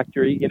Chocolate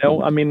Factory.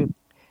 I mean,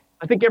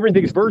 I think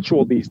everything's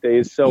virtual these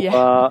days. So,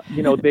 Yeah.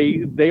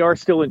 they are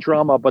still in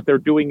drama, but they're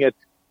doing it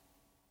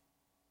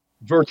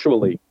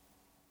virtually.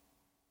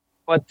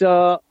 But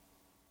I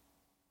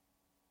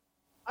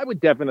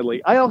would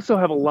definitely. I also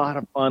have a lot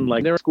of fun,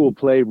 like their school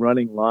play,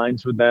 running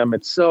lines with them.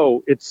 It's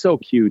so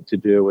cute to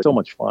do. It's so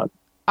much fun.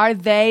 Are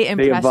they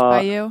impressed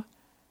by you?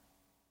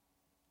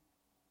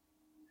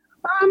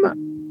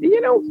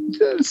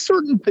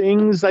 Certain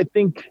things I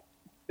think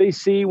they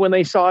see when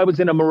they saw I was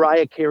in a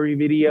Mariah Carey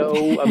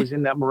video. I was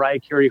in that Mariah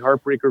Carey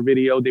Heartbreaker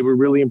video. They were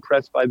really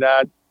impressed by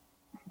that.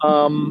 I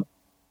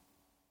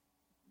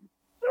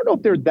don't know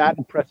if they're that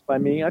impressed by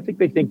me. I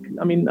think I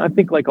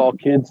think like all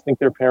kids think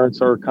their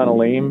parents are kind of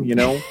lame,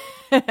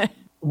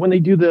 when they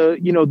do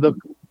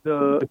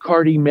the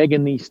Cardi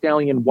Megan Thee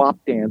Stallion WAP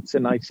dance.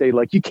 And I say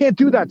like, you can't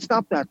do that.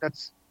 Stop that.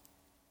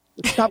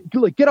 Stop.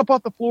 Like, get up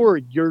off the floor.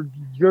 You're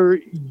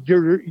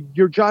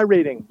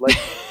gyrating. Like,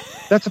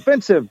 that's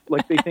offensive.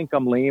 Like, they think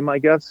I'm lame, I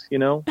guess,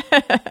 Well,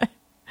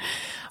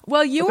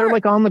 they're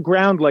like on the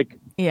ground. Like,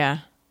 yeah.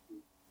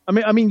 I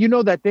mean,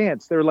 that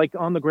dance, they're like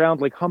on the ground,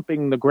 like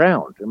humping the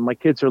ground. And my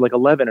kids are like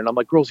 11 and I'm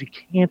like, girls, you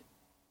can't,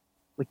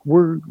 like,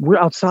 we're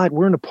outside.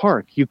 We're in a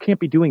park. You can't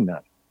be doing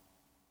that.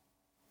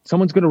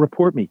 Someone's going to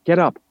report me. Get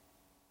up.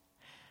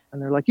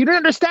 And they're like, you don't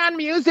understand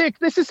music.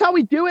 This is how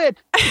we do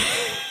it.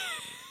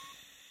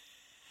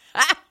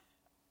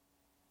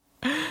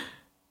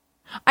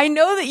 I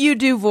know that you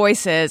do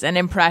voices and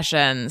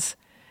impressions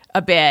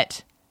a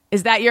bit.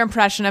 Is that your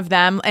impression of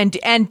them? And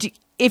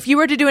if you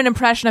were to do an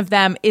impression of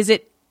them, does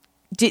it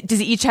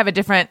each have a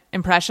different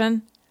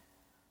impression?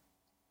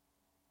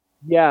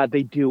 Yeah,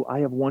 they do.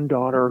 I have one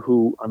daughter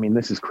who, I mean,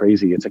 this is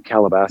crazy. It's a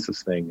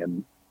Calabasas thing,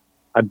 and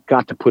I've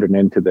got to put an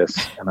end to this.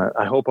 And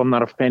I hope I'm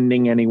not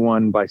offending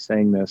anyone by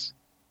saying this.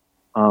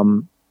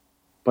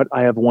 But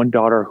I have one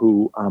daughter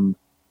who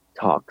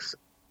talks.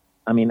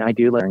 I mean, I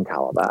do learn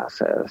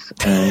Calabasas,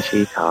 and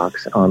she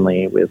talks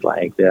only with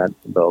like that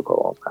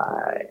vocal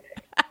fry,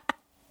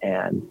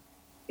 and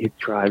it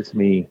drives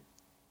me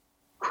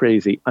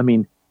crazy. I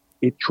mean,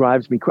 it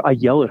drives me. I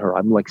yell at her.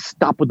 I'm like,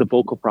 "Stop with the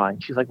vocal fry,"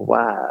 and she's like,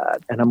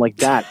 "What?" And I'm like,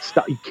 "That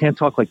stop. You can't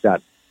talk like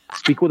that.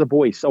 Speak with a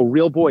voice, a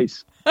real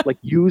voice. Like,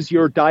 use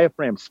your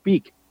diaphragm.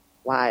 Speak."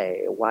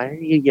 Why? Why are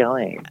you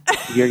yelling?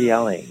 You're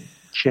yelling.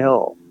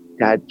 Chill,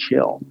 Dad.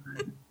 Chill.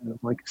 And I'm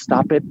like,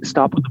 stop it.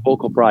 Stop with the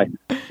vocal fry.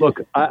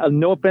 Look,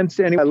 no offense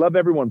to anyone. I love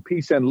everyone.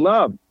 Peace and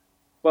love.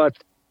 But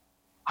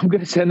I'm going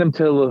to send them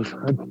to a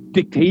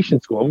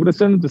dictation school. I'm going to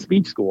send them to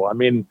speech school. I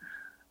mean,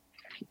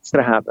 it's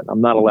going to happen.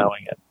 I'm not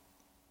allowing it.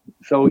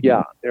 So,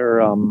 yeah, they're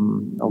a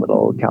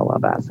little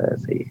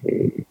Calabasas.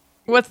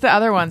 What's the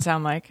other one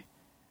sound like?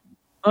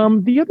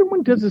 The other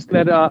one does this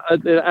that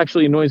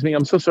actually annoys me.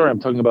 I'm so sorry I'm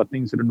talking about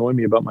things that annoy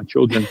me about my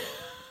children.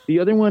 The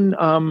other one,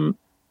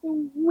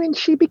 when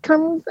she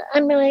becomes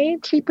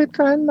annoyed, she puts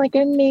on like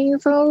a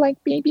nasal, like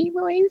baby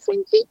voice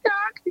when she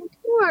talks and she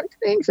wants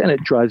things. And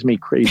it drives me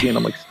crazy. And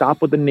I'm like,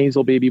 stop with the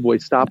nasal baby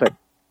voice. Stop it.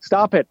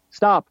 Stop it.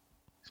 Stop.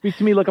 Speak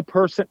to me like a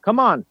person. Come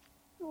on.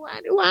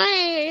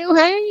 Why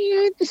are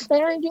you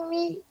disparaging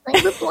me? I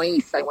have a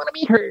voice. I want to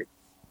be heard.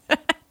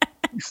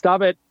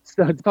 Stop it.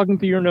 Stop talking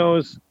through your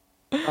nose.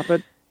 Stop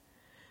it.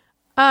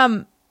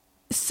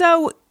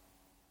 So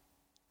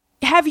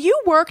have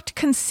you worked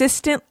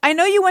consistent? I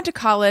know you went to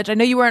college. I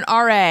know you were an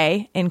RA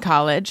in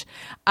college.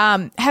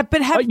 I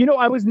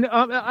was.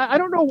 I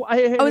don't know.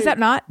 Is that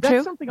not that's true?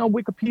 That's something on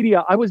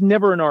Wikipedia. I was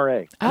never an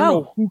RA. I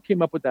don't know who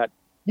came up with that.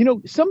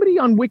 Somebody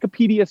on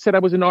Wikipedia said I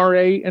was an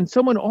RA, and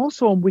someone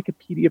also on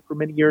Wikipedia for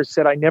many years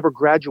said I never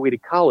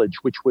graduated college,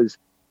 which was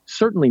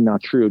certainly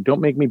not true.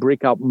 Don't make me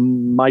break out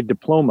my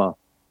diploma.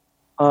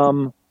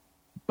 And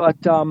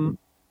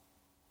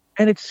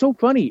it's so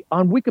funny.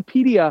 On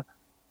Wikipedia,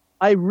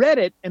 I read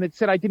it, and it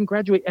said I didn't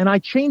graduate, and I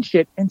changed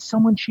it, and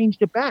someone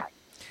changed it back.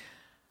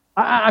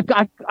 I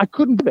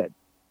couldn't do it.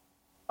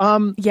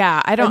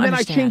 Yeah, I don't understand. And then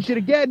I changed it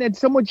again, and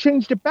someone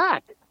changed it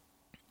back.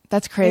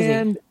 That's crazy.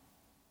 And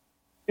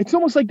it's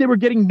almost like they were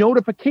getting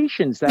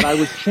notifications that I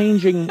was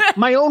changing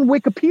my own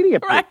Wikipedia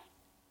page. Right.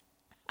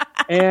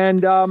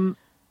 And crazy.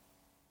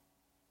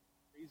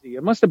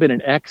 It must have been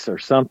an ex or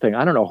something.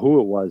 I don't know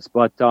who it was,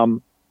 but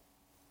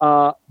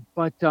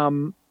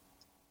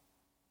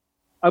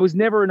I was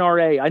never an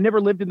RA. I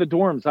never lived in the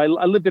dorms. I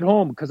lived at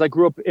home because I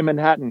grew up in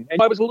Manhattan,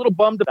 and I was a little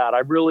bummed about it. I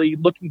really,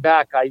 looking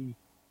back, I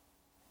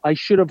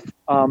should have,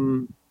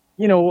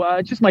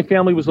 just my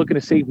family was looking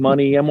to save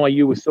money.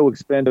 NYU was so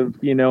expensive,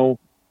 it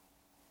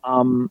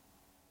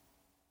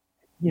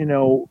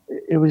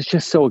was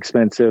just so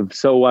expensive.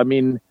 So, I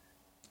mean,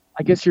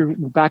 I guess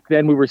back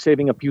then we were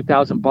saving a few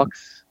 $1,000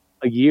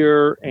 a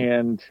year,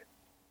 and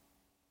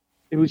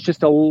it was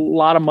just a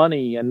lot of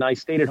money, and I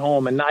stayed at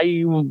home, and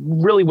I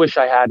really wish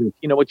I hadn't.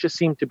 You know, it just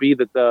seemed to be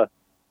that the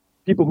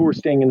people who were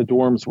staying in the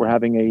dorms were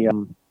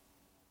having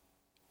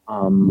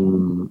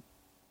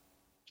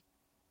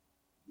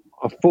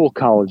a full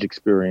college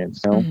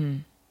experience. You know? Mm-hmm.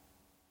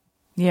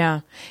 Yeah.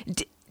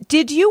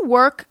 Did you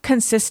work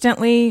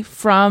consistently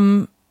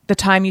from the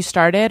time you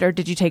started, or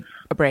did you take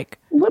a break?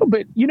 A little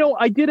bit. You know,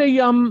 I did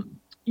when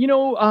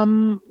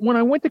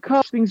I went to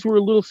college, things were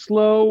a little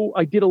slow.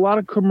 I did a lot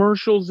of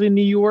commercials in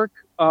New York.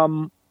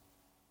 I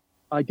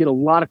did a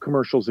lot of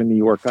commercials in New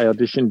York. I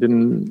auditioned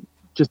and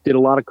just did a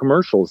lot of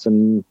commercials,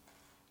 and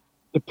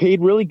it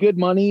paid really good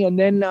money. And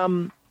then,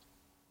 I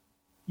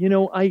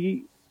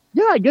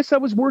guess I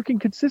was working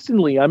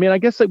consistently. I mean, I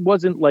guess it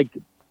wasn't like,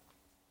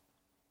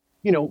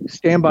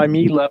 Stand By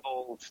Me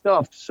level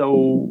stuff.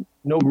 So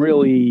no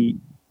really,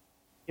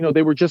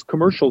 they were just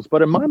commercials,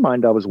 but in my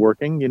mind I was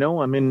working,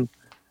 I mean,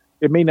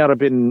 it may not have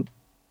been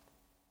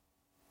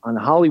on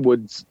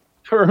Hollywood's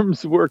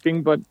terms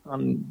working, but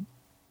on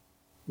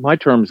my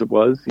terms it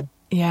was.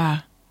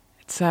 Yeah.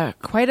 It's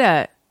quite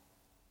a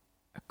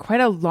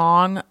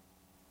long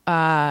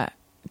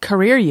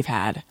career you've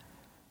had.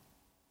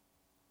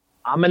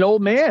 I'm an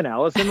old man,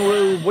 Allison.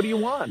 What do you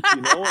want?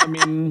 I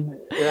mean,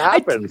 it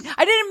happens.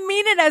 I didn't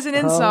mean it as an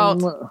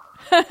insult.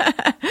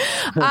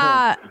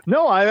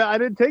 No, I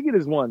didn't take it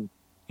as one.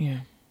 Yeah.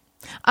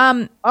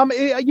 I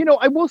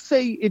will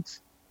say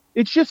it's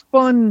just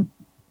fun.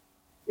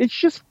 It's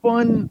just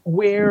fun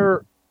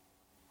where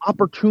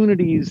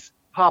opportunities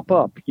pop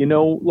up.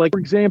 Like for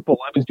example,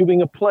 I was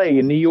doing a play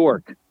in New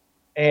York,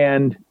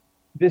 and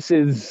this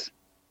is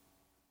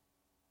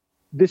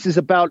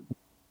about.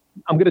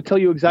 I'm going to tell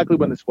you exactly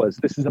when this was.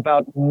 This is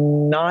about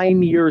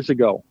 9 years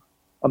ago.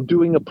 I'm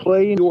doing a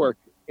play in New York,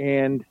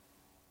 and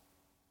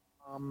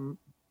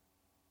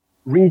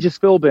Regis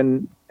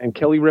Philbin and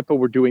Kelly Ripa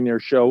were doing their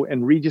show,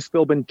 and Regis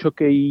Philbin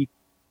took a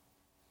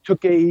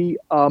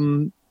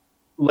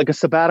like a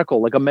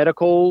sabbatical, like a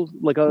medical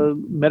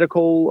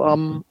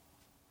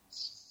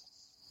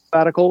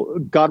sabbatical.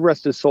 God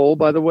rest his soul,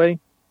 by the way.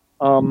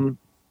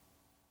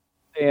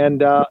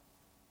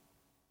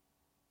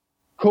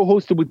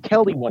 Co-hosted with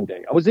Kelly one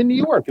day. I was in New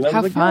York, and I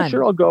was like, fun. "Yeah,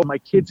 sure, I'll go." My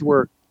kids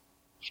were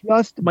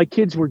just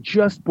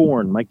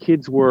born. My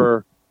kids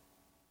were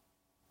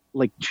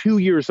like 2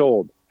 years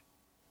old,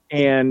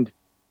 and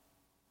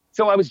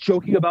so I was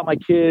joking about my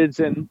kids,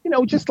 and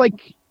just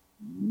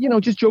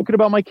joking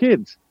about my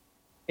kids.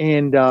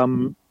 And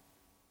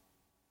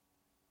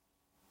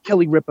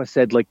Kelly Ripa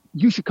said, like,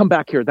 "You should come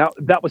back here.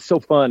 That was so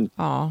fun."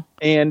 Aww.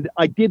 And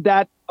I did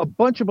that a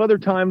bunch of other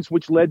times,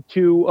 which led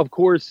to, of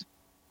course,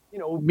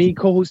 me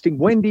co-hosting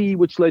Wendy,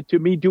 which led to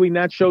me doing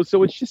that show.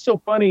 So it's just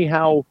so funny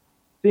how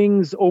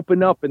things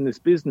open up in this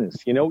business,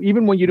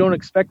 even when you don't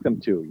expect them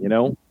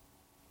to,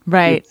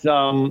 Right. It's,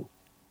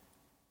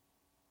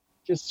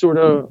 just sort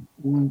of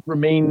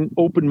remain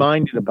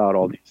open-minded about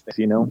all these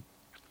things,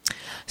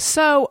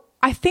 So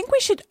I think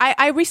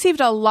I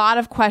received a lot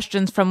of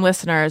questions from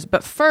listeners,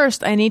 but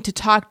first I need to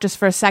talk just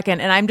for a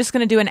second, and I'm just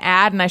going to do an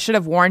ad, and I should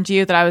have warned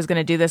you that I was going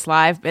to do this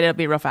live, but it'll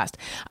be real fast.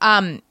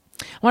 I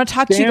want to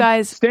talk to you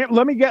guys.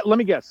 Let me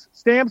guess.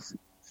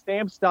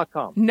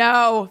 Stamps.com.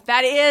 No,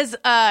 that is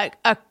a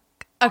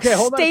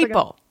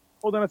staple.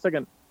 Hold on a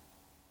second.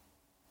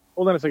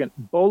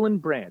 Boll and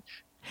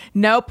Branch.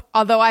 Nope.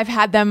 Although I've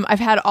had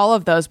all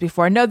of those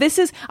before. No,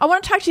 I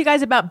want to talk to you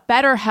guys about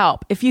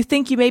BetterHelp. If you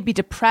think you may be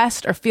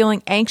depressed or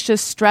feeling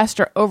anxious, stressed,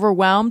 or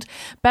overwhelmed,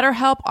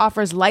 BetterHelp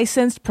offers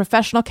licensed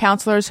professional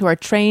counselors who are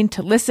trained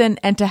to listen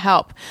and to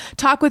help.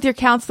 Talk with your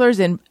counselors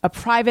in a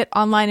private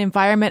online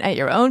environment at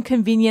your own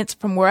convenience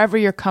from wherever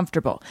you're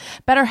comfortable.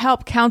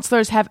 BetterHelp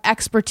counselors have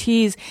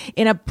expertise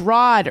in a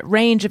broad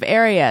range of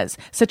areas,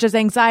 such as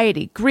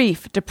anxiety,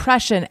 grief,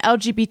 depression,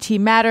 LGBT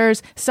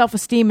matters,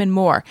 self-esteem, and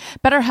more.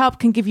 BetterHelp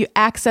can give you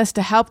access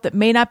to help that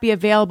may not be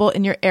available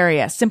in your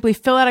area. Simply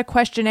fill out a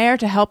questionnaire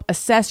to help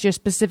assess your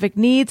specific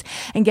needs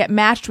and get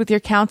matched with your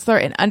counselor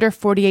in under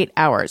 48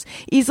 hours.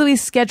 Easily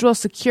schedule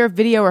secure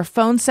video or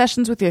phone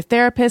sessions with your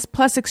therapist,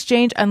 plus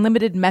exchange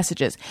unlimited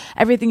messages.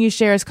 Everything you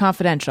share is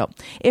confidential.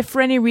 If for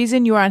any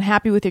reason you are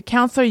unhappy with your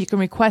counselor, you can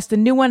request a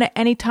new one at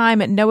any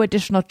time at no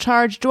additional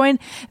charge. Join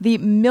the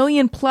 1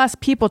 million+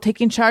 people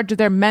taking charge of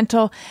their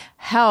mental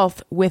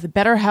health with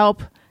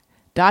BetterHelp.com.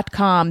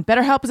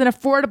 BetterHelp is an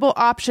affordable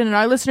option, and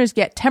our listeners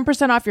get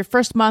 10% off your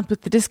first month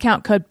with the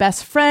discount code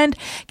BESTFRIEND.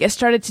 Get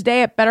started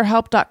today at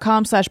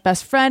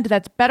BetterHelp.com/bestfriend.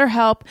 That's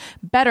BetterHelp,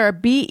 better,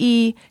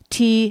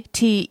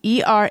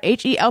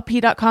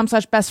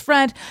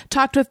 BetterHelp.com/bestfriend.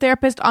 Talk to a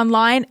therapist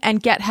online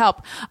and get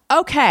help.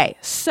 Okay,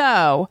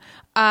 so,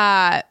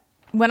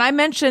 when I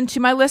mentioned to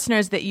my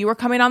listeners that you were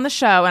coming on the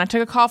show and I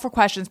took a call for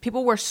questions,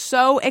 people were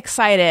so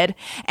excited.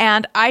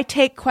 And I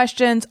take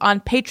questions on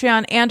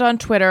Patreon and on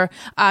Twitter.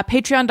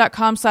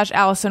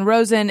 Patreon.com/Allison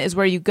Rosen is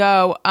where you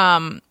go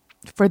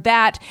for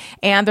that.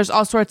 And there's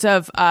all sorts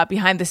of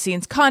behind the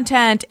scenes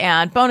content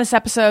and bonus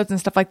episodes and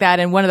stuff like that.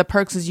 And one of the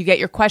perks is you get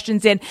your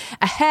questions in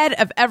ahead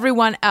of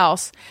everyone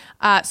else.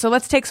 So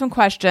let's take some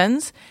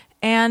questions.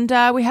 And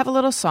we have a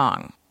little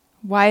song.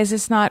 Why is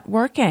this not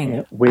working?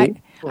 Can't wait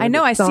I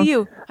know. I see you. I see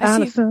you.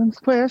 Allison's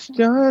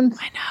questions.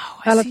 I know.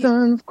 I see you.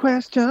 Allison's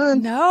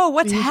questions. No,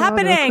 what's These are the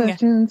happening?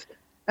 questions.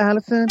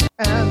 Allison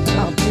and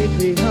on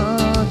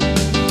Patreon.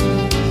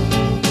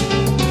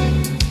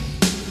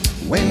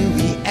 When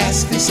we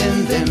ask, they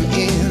send them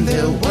in.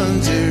 They're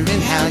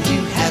wondering how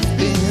you have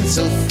been.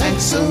 So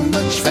thanks so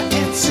much for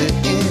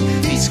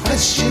answering these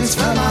questions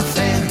from our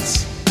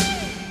fans.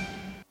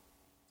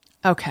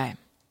 Okay.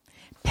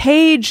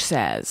 Paige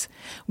says,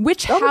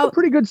 which That was house? a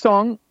pretty good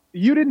song.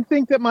 You didn't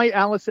think that my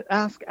Allison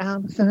Ask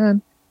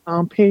Allison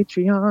on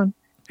Patreon.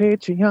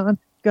 Patreon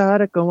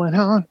got it going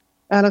on.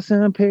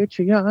 Allison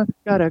Patreon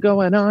got it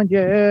going on.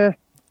 Yeah.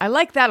 I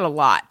like that a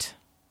lot.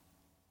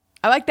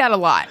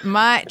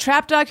 My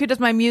Trap Dog, who does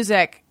my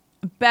music,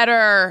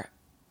 better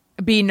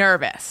be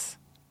nervous.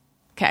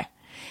 Okay.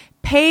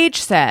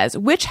 Paige says,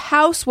 which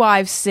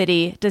housewives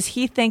city does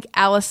he think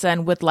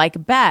Allison would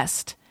like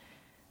best?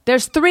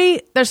 There's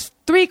three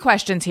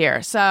questions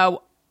here.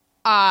 So,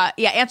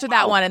 answer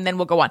that one and then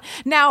we'll go on.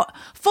 Now,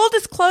 full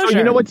disclosure.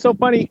 You know what's so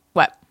funny?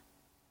 What?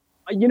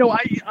 I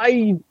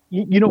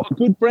a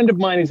good friend of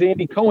mine is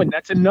Andy Cohen.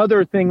 That's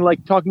another thing,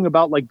 like talking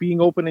about like being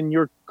open in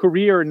your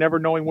career and never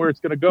knowing where it's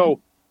going to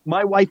go.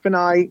 My wife and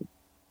I,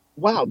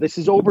 wow, this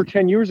is over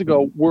 10 years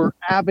ago, were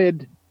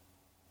avid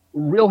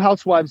Real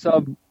Housewives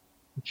of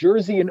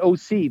Jersey and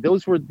OC.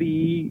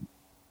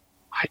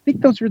 I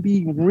think those were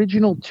the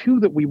original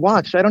two that we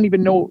watched. I don't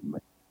even know.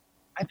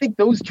 I think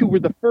those two were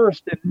the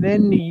first, and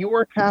then New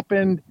York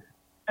happened.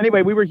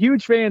 Anyway, we were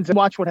huge fans, and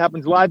Watch What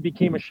Happens Live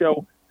became a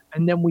show.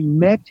 And then we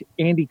met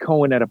Andy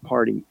Cohen at a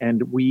party,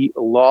 and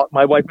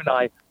my wife and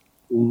I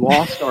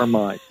lost our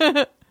minds.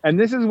 And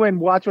this is when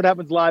Watch What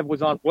Happens Live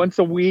was on once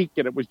a week,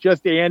 and it was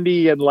just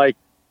Andy and like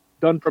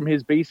done from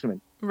his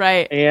basement.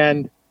 Right.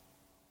 And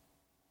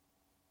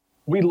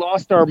we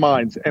lost our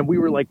minds, and we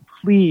were like,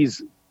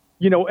 please,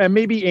 and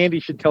maybe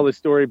Andy should tell this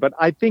story, but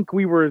I think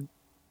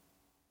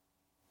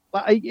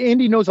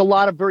Andy knows a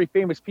lot of very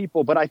famous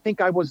people, but I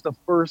think I was the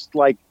first,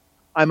 like,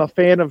 I'm a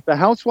fan of the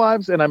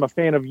Housewives and I'm a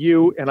fan of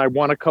you and I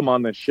want to come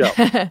on this show.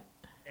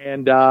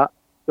 And the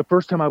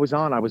first time I was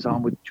on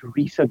with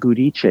Teresa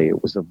Giudice.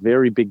 It was a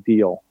very big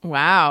deal.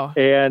 Wow.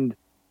 And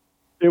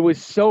it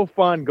was so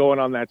fun going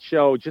on that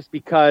show just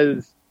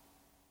because,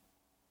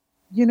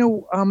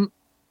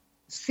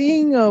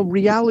 seeing a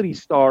reality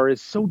star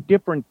is so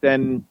different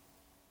than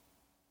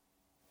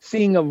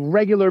seeing a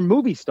regular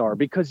movie star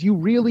because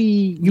you've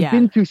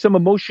been through some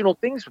emotional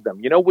things with them.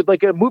 With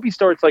like a movie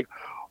star, it's like,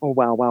 oh,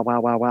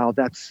 wow,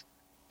 that's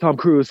Tom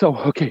Cruise. Oh,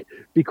 okay,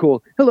 be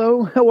cool.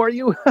 Hello, how are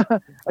you?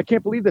 I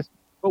can't believe this.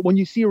 But when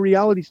you see a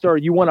reality star,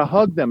 you want to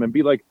hug them and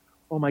be like,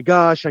 oh my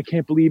gosh, I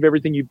can't believe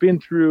everything you've been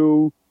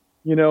through.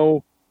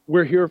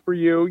 We're here for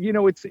you.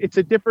 It's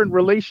a different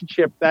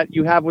relationship that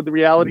you have with the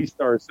reality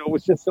stars. So it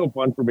was just so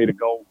fun for me to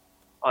go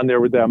on there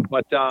with them.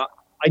 But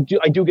I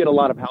do get a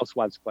lot of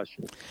Housewives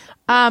questions.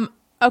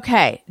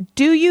 Okay.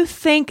 Do you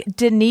think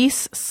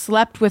Denise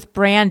slept with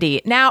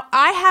Brandy? Now,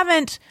 I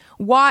haven't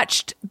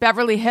watched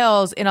Beverly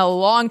Hills in a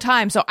long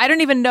time, so I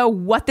don't even know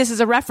what this is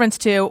a reference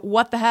to.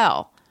 What the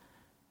hell?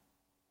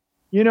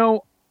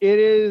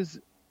 It's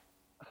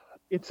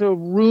a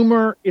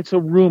rumor. It's a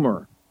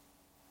rumor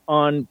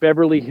on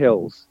Beverly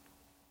Hills.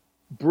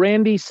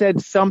 Brandy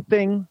said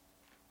something.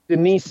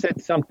 Denise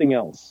said something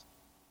else.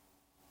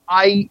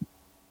 I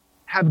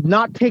have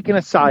not taken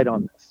a side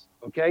on this,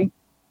 okay?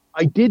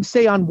 I did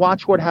say on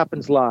Watch What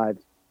Happens Live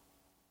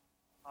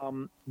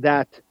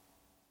that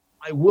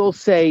I will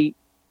say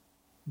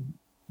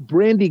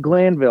Brandy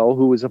Glanville,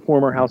 who is a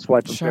former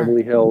housewife of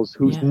Beverly Hills,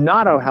 who's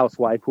not a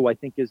housewife, who I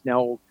think is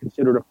now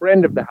considered a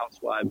friend of the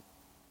housewives,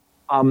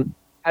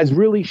 has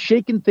really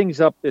shaken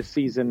things up this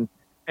season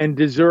and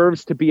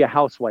deserves to be a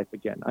housewife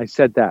again. I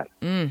said that.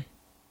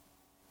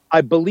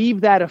 I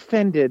believe that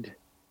offended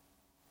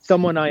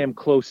someone I am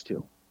close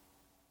to.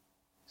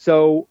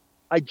 So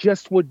I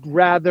just would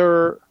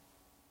rather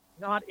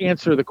not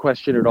answer the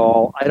question at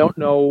all. I don't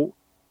know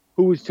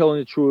who is telling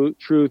the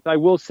truth. I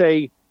will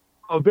say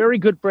a very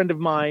good friend of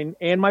mine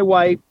and my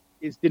wife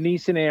is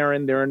Denise and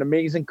Aaron. They're an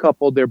amazing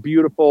couple. They're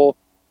beautiful.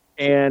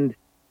 And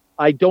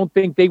I don't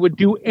think they would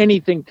do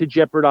anything to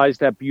jeopardize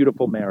that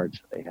beautiful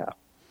marriage they have.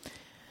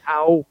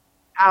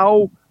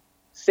 How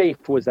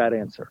safe was that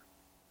answer?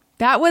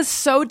 That was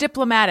so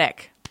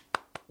diplomatic.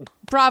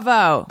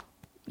 Bravo.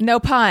 No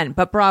pun,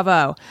 but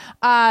bravo.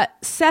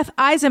 Seth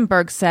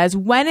Eisenberg says,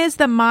 when is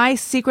the My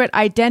Secret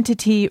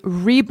Identity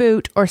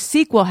reboot or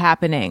sequel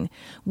happening?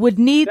 Would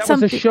need that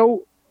something. Was a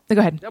show. Go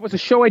ahead. That was a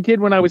show I did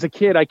when I was a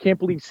kid. I can't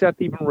believe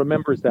Seth even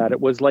remembers that.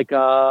 It was like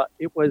I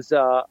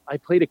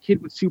played a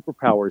kid with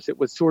superpowers. It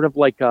was sort of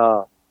like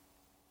I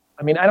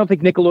don't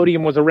think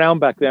Nickelodeon was around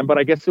back then, but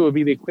I guess it would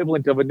be the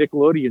equivalent of a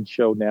Nickelodeon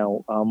show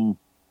now,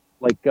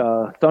 like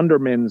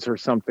Thundermans or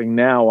something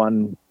now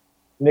on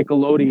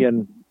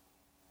Nickelodeon.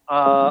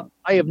 I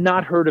have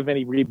not heard of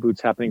any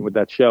reboots happening with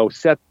that show.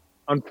 Seth,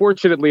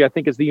 unfortunately, I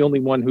think is the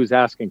only one who's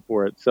asking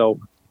for it. So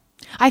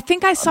I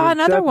think I saw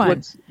another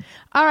one.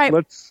 All right.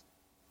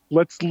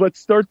 Let's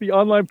start the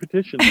online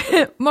petition.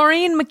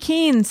 Maureen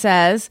McKean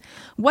says,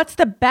 what's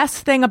the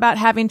best thing about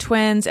having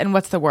twins and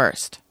what's the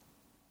worst?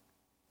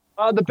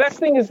 The best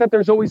thing is that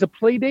there's always a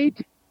play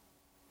date.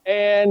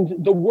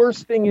 And the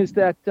worst thing is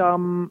that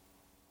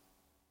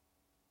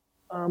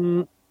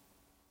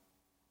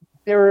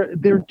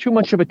they're too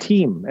much of a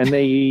team and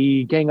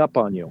they gang up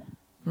on you.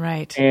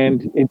 Right.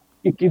 And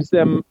it gives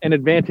them an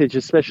advantage,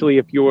 especially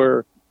if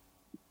your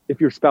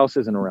spouse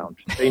isn't around.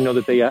 They know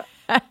that they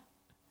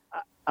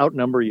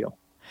outnumber you.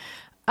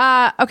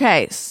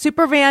 Okay,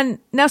 Supervan.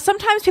 Now,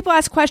 sometimes people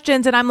ask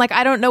questions and I'm like,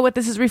 I don't know what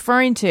this is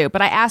referring to,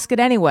 but I ask it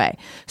anyway.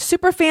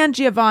 Superfan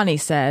Giovanni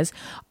says,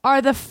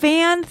 are the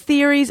fan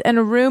theories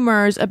and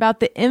rumors about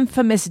the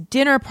infamous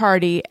dinner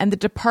party and the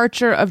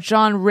departure of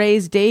John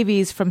Rhys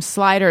Davies from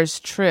Sliders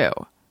true?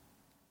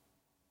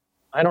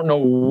 I don't know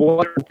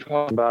what they're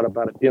talking about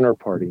a dinner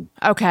party.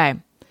 Okay.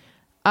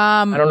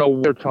 I don't know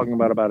what they're talking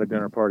about a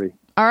dinner party.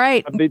 All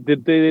right.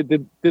 Did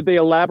they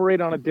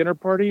elaborate on a dinner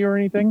party or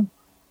anything?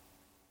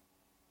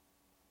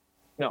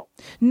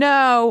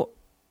 No.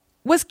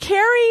 Was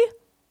Carrie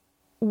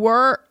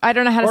I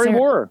don't know how to say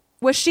her.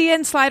 Was she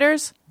in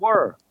Sliders?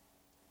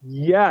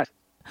 Yes.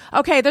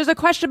 Okay, there's a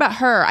question about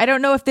her. I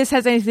don't know if this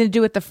has anything to do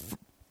with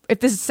if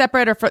this is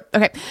separate or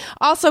okay.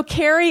 Also,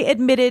 Carrie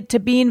admitted to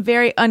being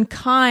very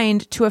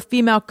unkind to a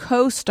female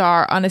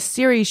co-star on a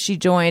series she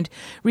joined,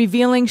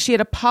 revealing she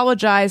had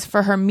apologized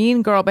for her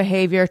mean girl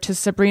behavior to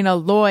Sabrina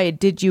Lloyd.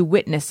 Did you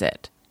witness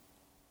it?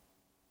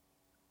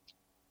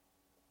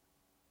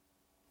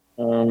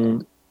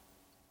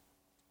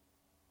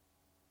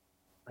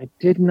 I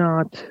did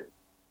not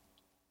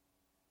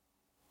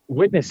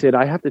witness it.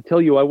 I have to tell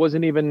you, I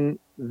wasn't even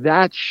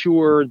that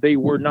sure they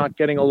were not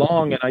getting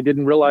along, and I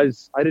didn't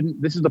realize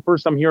this is the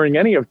first I'm hearing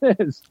any of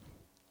this.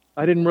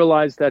 I didn't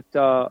realize that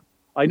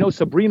I know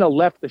Sabrina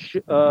left the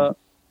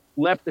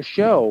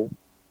show.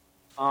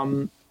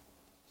 I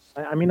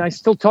mean, I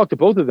still talk to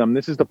both of them.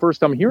 This is the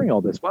first I'm hearing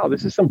all this. Wow,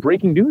 this is some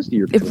breaking news to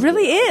you. It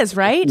really is,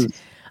 right?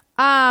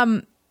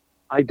 I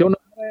don't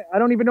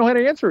even know how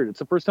to answer it. It's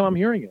the first time I'm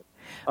hearing it.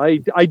 I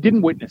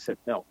didn't witness it.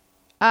 No.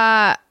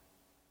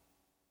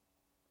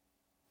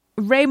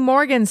 Ray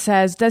Morgan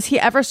says, does he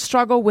ever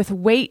struggle with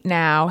weight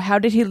now? How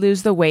did he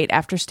lose the weight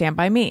after Stand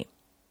By Me?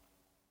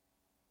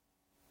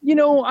 You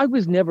know, I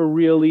was never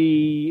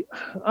really,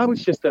 I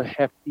was just a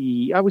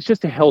healthy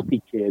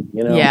kid,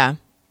 you know? Yeah.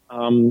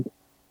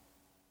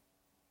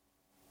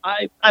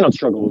 I don't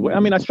struggle with weight. I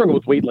mean, I struggle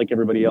with weight like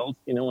everybody else,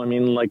 you know? I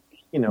mean, like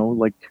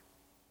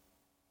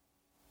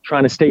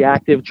trying to stay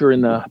active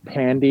during the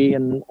pandy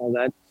and all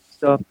that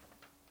stuff.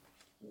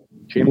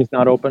 Gym's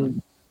not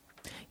open.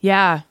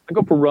 Yeah. I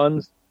go for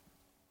runs.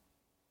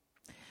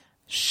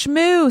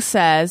 Shmoo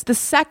says, the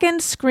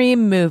second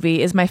Scream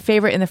movie is my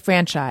favorite in the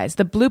franchise.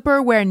 The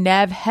blooper where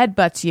Nev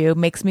headbutts you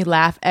makes me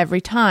laugh every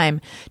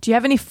time. Do you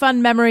have any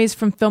fun memories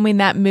from filming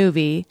that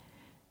movie?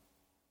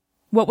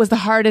 What was the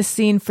hardest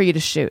scene for you to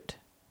shoot?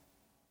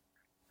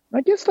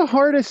 I guess the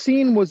hardest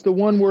scene was the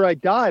one where I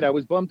died. I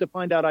was bummed to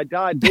find out I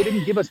died. They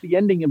didn't give us the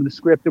ending of the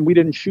script, and we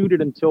didn't shoot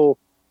it until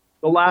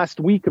the last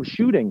week of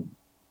shooting.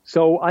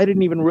 So I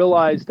didn't even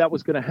realize that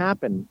was going to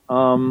happen.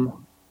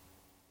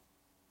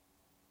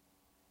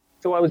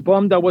 So I was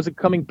bummed I wasn't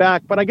coming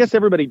back. But I guess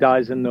everybody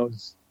dies in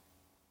those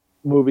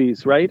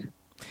movies, right?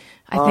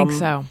 I think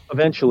so.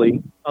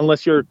 Eventually,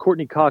 unless you're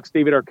Courtney Cox,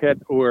 David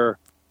Arquette, or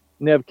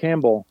Nev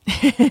Campbell.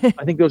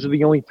 I think those are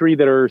the only three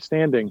that are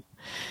standing.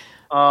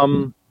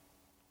 But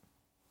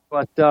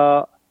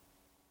I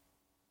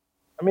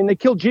mean, they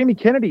killed Jamie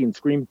Kennedy in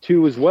Scream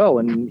 2 as well,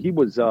 and he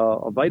was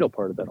a vital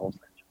part of that whole thing.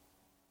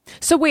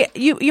 So wait,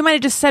 you might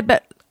have just said,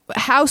 but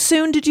how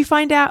soon did you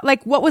find out?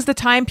 Like, what was the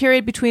time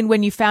period between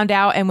when you found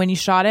out and when you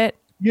shot it?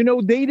 You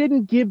know, they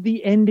didn't give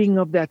the ending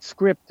of that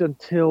script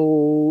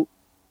until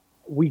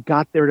we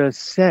got there to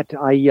set.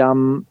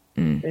 You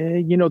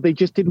know, they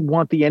just didn't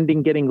want the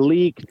ending getting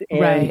leaked. And,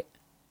 right.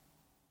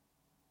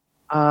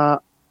 I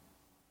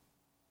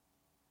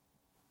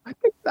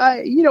think,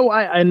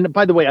 and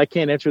by the way, I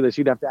can't answer this.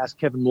 You'd have to ask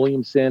Kevin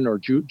Williamson or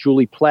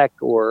Julie Plec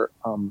or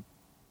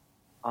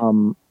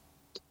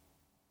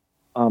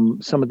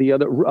some of the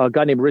other, a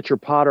guy named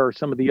Richard Potter or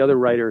some of the other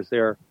writers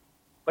there.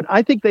 But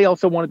I think they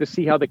also wanted to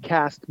see how the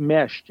cast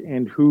meshed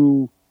and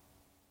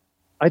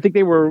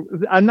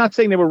I'm not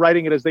saying they were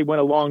writing it as they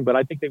went along, but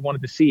I think they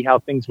wanted to see how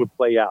things would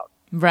play out.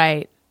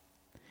 Right.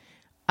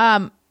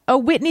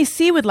 Whitney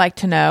C. would like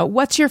to know,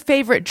 what's your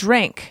favorite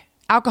drink?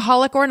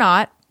 Alcoholic or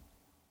not?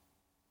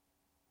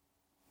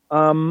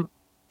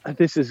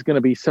 This is going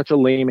to be such a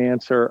lame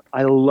answer.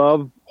 I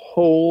love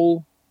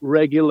whole,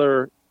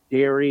 regular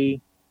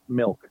dairy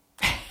milk.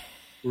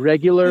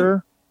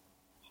 Regular,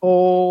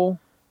 whole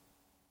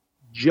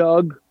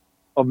jug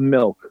of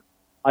milk.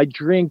 I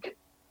drink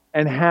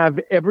and have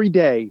every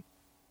day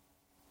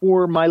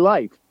for my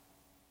life.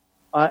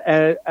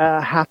 A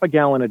half a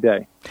gallon a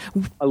day.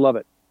 I love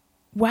it.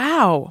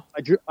 Wow.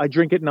 I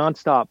drink it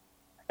nonstop.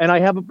 And I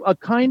have a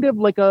kind of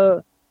like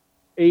a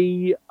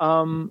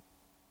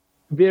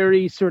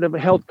very sort of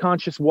health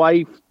conscious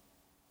wife,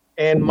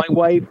 and my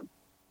wife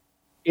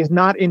is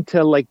not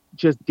into like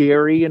just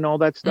dairy and all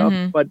that stuff,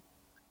 but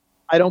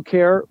I don't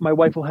care. My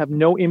wife will have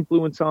no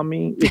influence on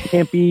me. It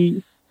can't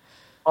be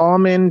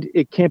almond.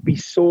 It can't be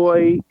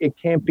soy. It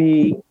can't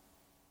be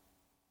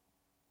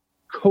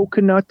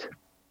coconut.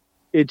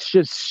 It's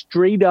just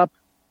straight up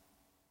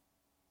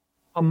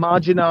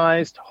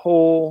homogenized,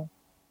 whole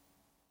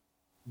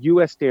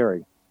U.S.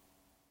 dairy.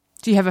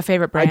 Do you have a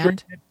favorite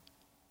brand?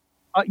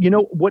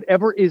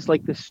 Whatever is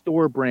like the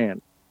store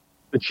brand,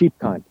 the cheap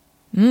kind.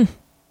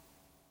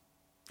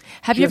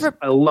 Have you ever?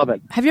 I love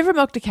it. Have you ever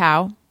milked a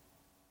cow?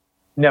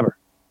 Never.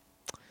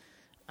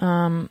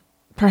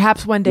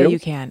 Perhaps one day Nope. you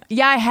can.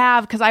 Yeah, I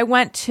have, because I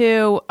went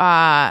to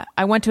a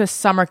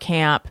summer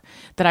camp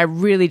that I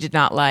really did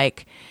not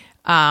like,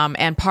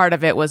 and part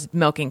of it was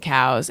milking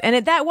cows,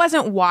 and that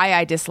wasn't why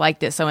I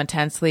disliked it so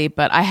intensely.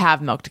 But I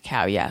have milked a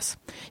cow. Yes,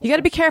 you got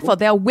to be careful;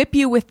 they'll whip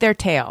you with their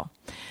tail.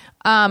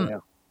 Yeah.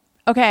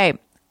 Okay,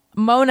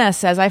 Mona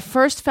says, I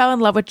first fell in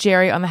love with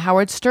Jerry on the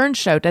Howard Stern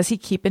show. Does he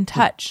keep in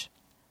touch?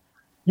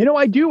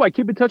 I do. I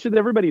keep in touch with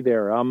everybody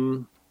there.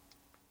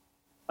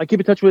 I keep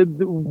in touch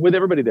with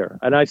everybody there,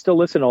 and I still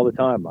listen all the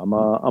time. I'm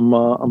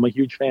a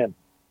huge fan.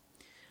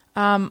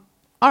 All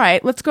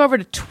right, let's go over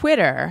to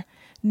Twitter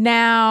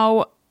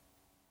now.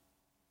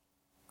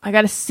 I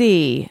got to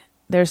see.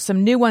 There's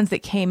some new ones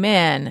that came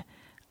in.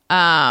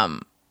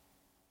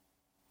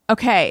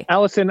 Okay.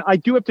 Allison, I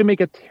do have to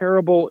make a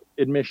terrible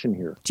admission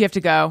here. Do you have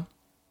to go?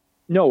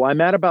 No,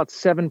 I'm at about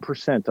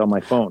 7% on my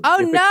phone.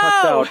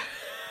 Oh,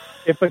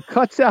 If it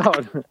cuts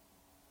out,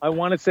 I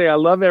want to say I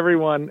love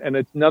everyone, and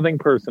it's nothing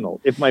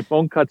personal. If my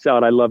phone cuts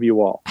out, I love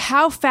you all.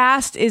 How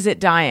fast is it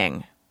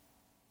dying?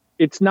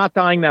 It's not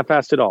dying that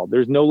fast at all.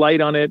 There's no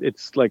light on it.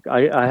 It's like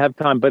I have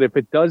time. But if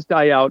it does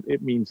die out,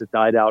 it means it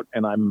died out,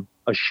 and I'm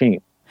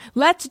ashamed.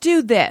 Let's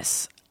do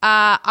this.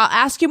 I'll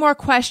ask you more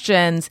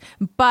questions,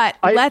 but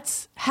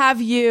let's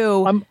have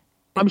you...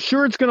 I'm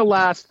sure it's going to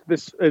last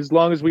this as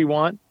long as we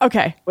want.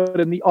 Okay. But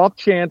in the off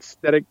chance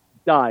that it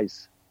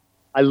dies,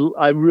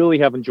 I really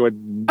have enjoyed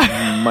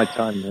my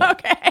time here.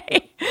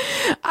 Okay.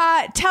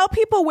 Tell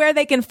people where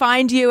they can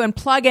find you and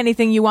plug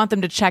anything you want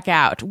them to check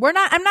out.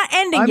 I'm not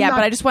ending yet,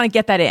 but I just want to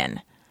get that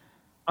in.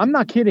 I'm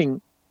not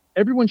kidding.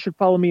 Everyone should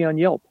follow me on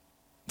Yelp.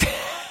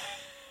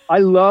 I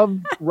love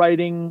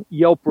writing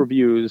Yelp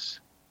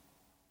reviews.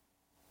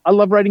 Do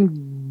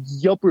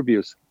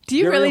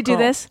you really do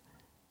this?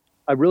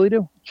 I really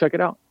do. Check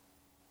it out.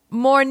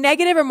 More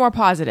negative or more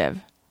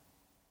positive?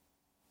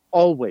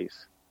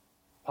 Always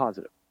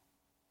positive.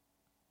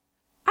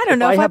 I don't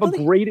know if I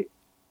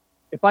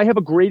have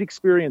a great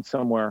experience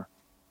somewhere,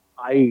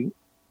 I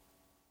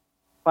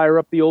fire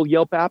up the old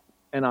Yelp app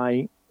and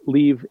I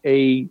leave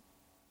a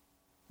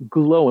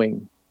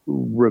glowing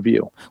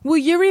review. Will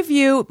you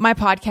review my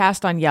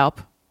podcast on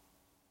Yelp?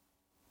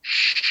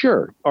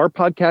 Sure. Our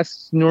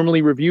podcast's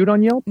normally reviewed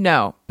on Yelp?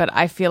 No, but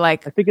I feel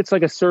like... I think it's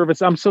like a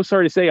service. I'm so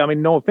sorry to say, I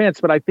mean, no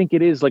offense, but I think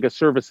it is like a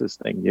services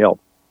thing,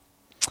 Yelp.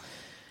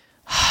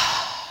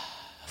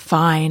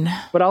 Fine.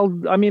 But I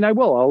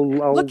will.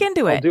 I'll look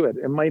into it. I'll do it.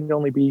 It might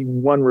only be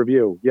one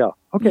review. Yeah.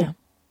 Okay.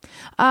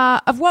 Yeah.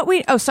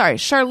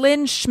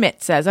 Charlene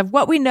Schmidt says, of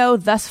what we know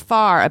thus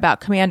far about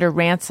Commander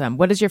Ransom,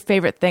 what is your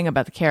favorite thing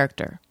about the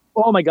character?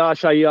 Oh my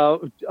gosh,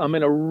 I'm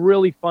in a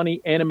really funny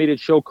animated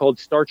show called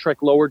Star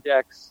Trek Lower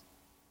Decks,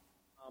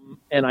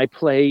 and I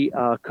play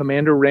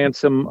Commander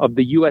Ransom of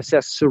the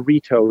USS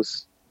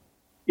Cerritos.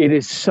 It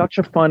is such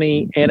a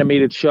funny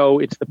animated show.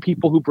 It's the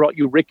people who brought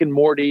you Rick and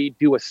Morty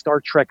do a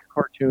Star Trek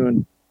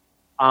cartoon.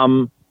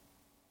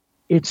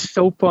 It's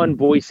so fun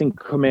voicing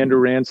Commander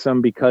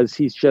Ransom because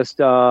he's just,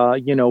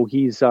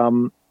 he's a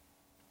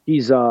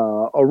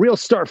real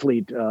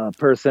Starfleet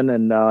person,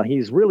 and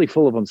he's really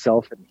full of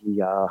himself, and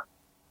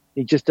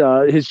he just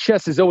his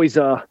chest is always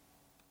a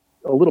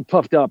little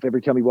puffed up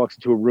every time he walks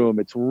into a room.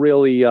 It's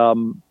really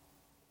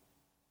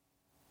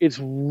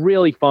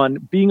fun.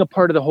 Being a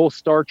part of the whole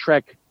Star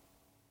Trek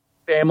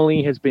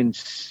family has been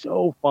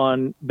so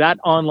fun. That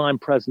online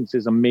presence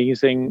is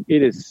amazing.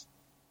 It's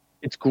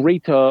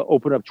great to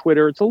open up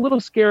Twitter. It's a little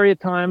scary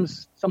at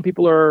times. Some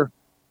people are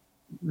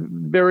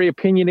very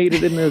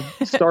opinionated in the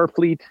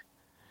Starfleet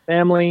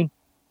family.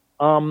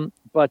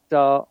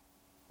 But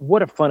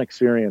what a fun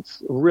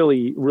experience.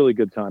 Really, really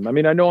good time. I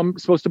mean, I know I'm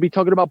supposed to be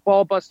talking about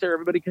Ballbuster.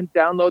 Everybody can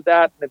download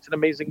that. It's an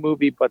amazing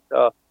movie, but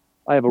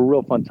I have a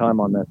real fun time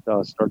on that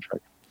Star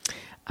Trek.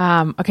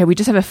 Okay, we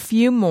just have a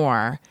few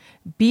more.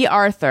 B.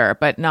 Arthur,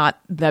 but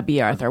not the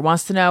B. Arthur,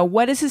 wants to know,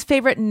 what is his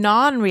favorite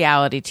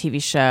non-reality TV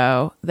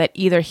show that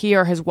either he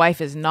or his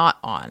wife is not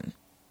on?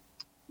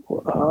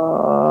 What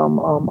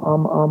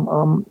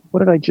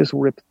did I just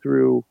rip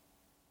through?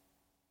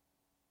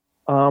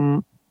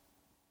 There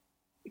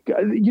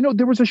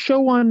was a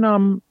show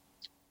on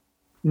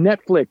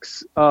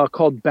Netflix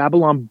called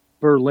Babylon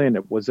Berlin.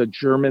 It was a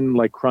German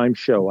crime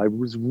show. I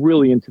was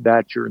really into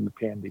that during the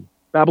pandemic.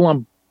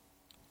 Babylon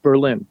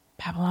Berlin.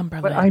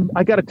 But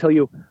I got to tell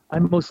you, I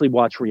mostly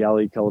watch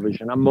reality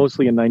television. I'm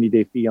mostly a 90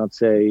 Day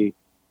Fiancé.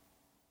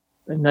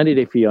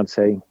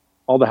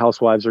 All the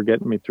housewives are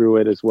getting me through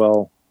it as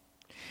well.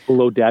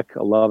 Below Deck,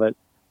 I love it.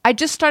 I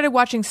just started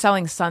watching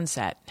Selling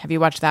Sunset. Have you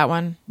watched that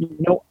one? You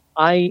know,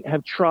 I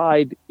have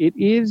tried. It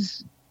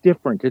is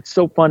different. It's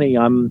so funny.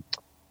 I'm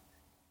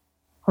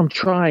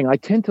trying. I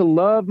tend to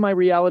love my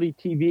reality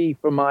TV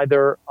from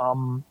either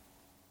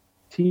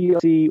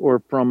TLC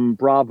or from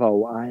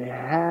Bravo. I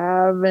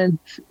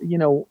haven't,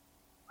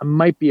 I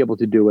might be able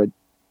to do it.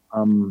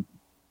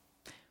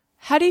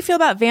 How do you feel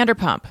about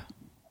Vanderpump?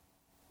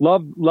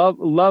 Love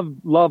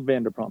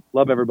Vanderpump.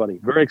 Love everybody.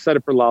 Very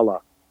excited for Lala.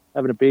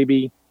 Having a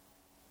baby.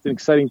 It's an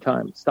exciting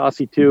time.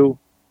 Stassi too.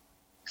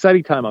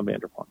 Exciting time on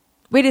Vanderpump.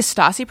 Wait, is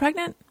Stassi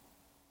pregnant?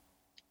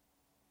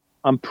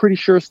 I'm pretty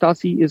sure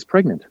Stassi is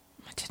pregnant.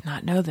 I did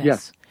not know this.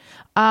 Yes.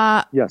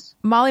 Yes.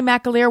 Molly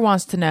McAleer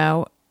wants to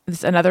know. This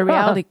is another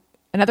reality.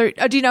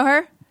 Oh, do you know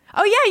her?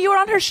 Oh yeah, you were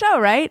on her show,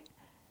 right?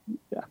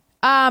 Yeah.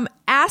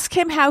 Ask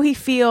him how he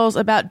feels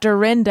about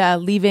Dorinda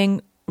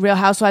leaving Real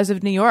Housewives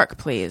of New York,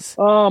 please.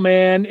 Oh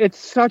man, it's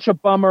such a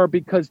bummer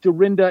because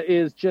Dorinda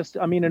is just,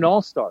 an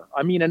all-star.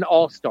 An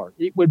all-star.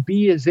 It would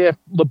be as if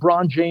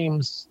LeBron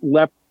James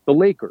left the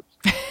Lakers.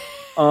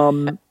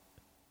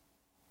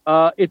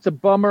 It's a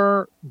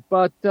bummer,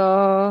 but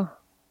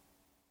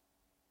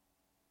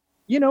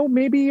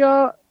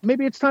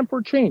maybe it's time for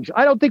a change.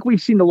 I don't think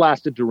we've seen the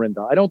last of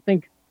Dorinda. I don't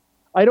think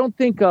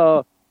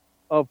a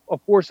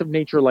force of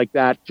nature like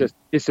that just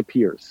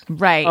disappears.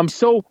 Right. I'm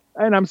so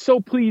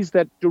pleased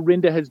that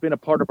Dorinda has been a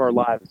part of our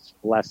lives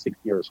for the last 6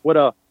 years. What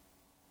a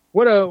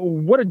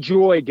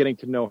joy getting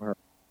to know her.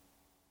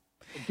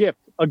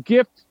 A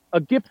gift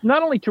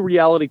not only to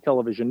reality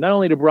television, not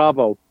only to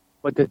Bravo,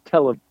 but to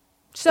television.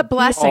 It's a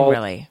blessing,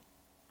 really.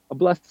 A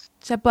blessing.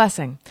 It's a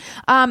blessing.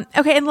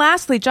 Okay, and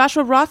lastly,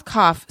 Joshua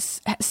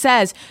Rothkopf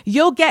says,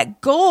 you'll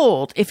get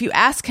gold if you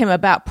ask him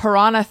about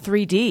Piranha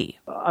 3D.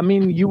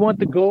 You want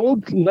the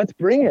gold? Let's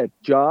bring it,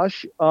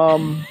 Josh.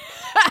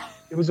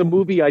 It was a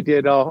movie I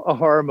did, a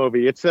horror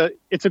movie. It's a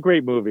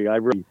great movie. I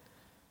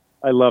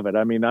love it.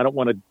 I don't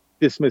want to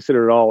dismiss it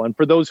at all. And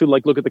for those who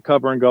look at the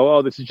cover and go,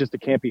 oh, this is just a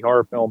campy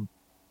horror film,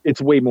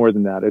 it's way more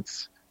than that.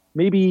 It's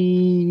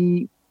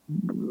maybe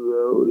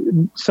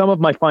some of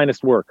my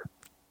finest work.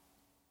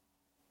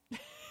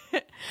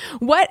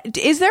 What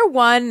is there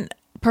one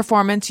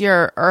performance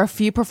or a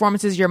few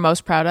performances you're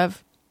most proud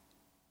of?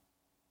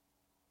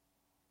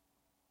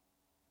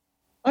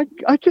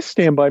 I just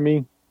Stand By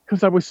Me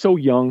because I was so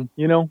young,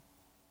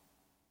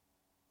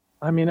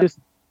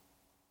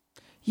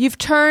 You've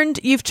turned,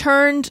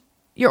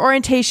 your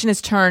orientation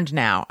is turned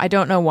now. I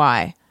don't know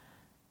why.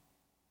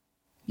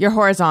 You're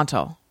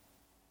horizontal.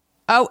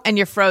 Oh, and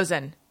you're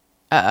frozen.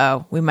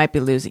 Uh-oh, we might be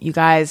losing. You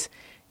guys,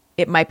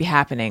 it might be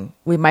happening.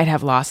 We might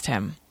have lost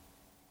him.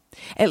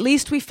 At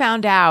least we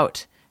found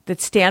out that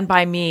Stand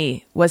By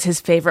Me was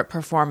his favorite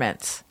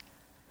performance.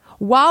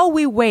 While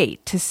we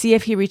wait to see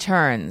if he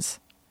returns,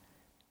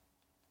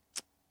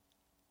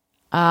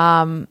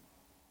 I'll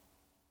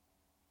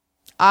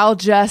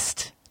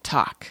just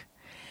talk.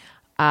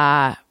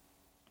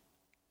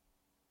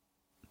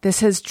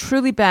 This has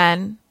truly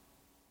been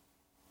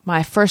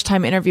my first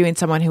time interviewing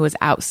someone who was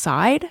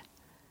outside.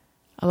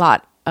 A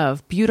lot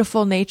of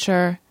beautiful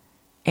nature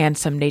and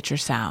some nature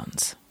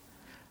sounds.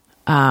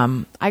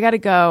 I gotta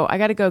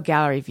go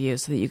gallery view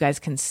so that you guys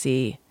can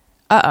see.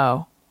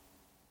 Uh-oh.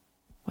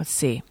 Let's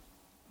see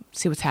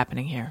what's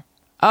happening here.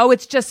 Oh,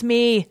 it's just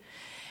me.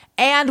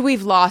 And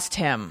we've lost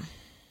him.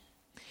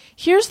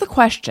 Here's the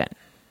question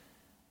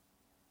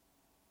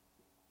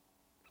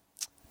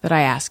that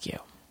I ask you.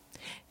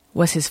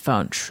 Was his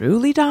phone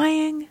truly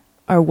dying?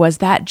 Or was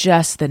that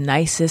just the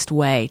nicest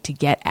way to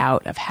get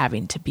out of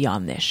having to be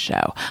on this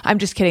show? I'm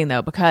just kidding,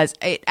 though, because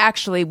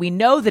we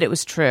know that it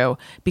was true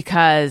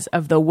because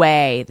of the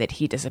way that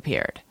he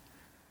disappeared.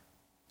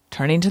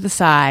 Turning to the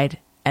side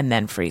and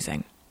then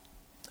freezing.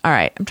 All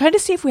right. I'm trying to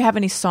see if we have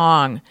any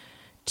song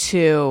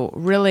to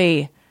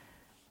really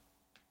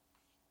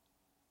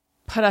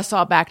put us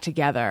all back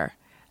together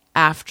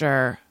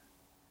after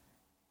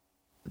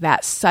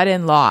that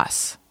sudden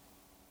loss.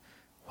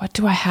 What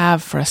do I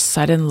have for a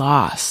sudden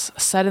loss? A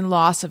sudden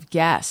loss of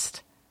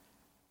guest.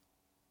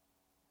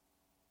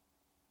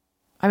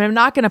 I'm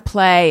not going to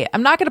play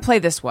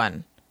this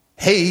one.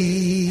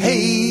 Hey,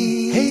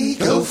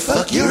 go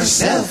fuck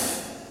yourself.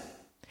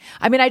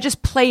 I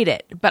just played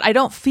it, but I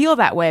don't feel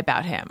that way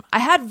about him. I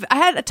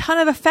had a ton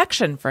of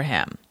affection for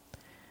him.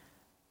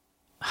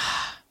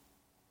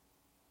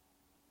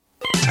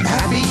 I'm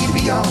happy to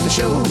be on the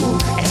show.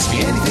 Ask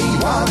me anything you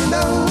want to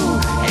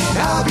know, and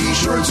I'll be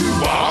sure to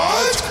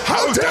what?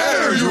 How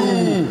dare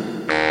you?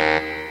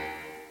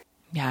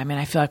 Yeah,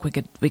 I feel like we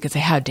could say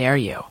how dare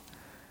you,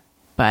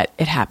 but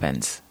it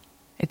happens.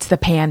 It's the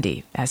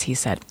pandy, as he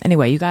said.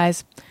 Anyway, you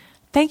guys,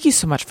 thank you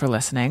so much for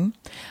listening.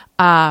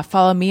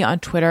 Follow me on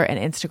Twitter and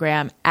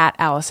Instagram at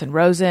Allison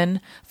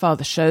Rosen. Follow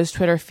the show's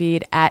Twitter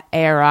feed at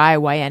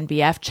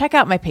ARIYNBF. Check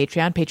out my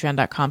Patreon,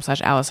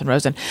 patreon.com/Allison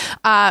Rosen.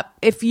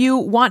 If you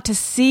want to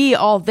see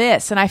all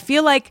this, and I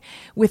feel like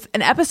with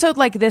an episode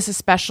like this,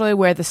 especially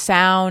where the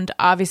sound,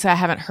 obviously I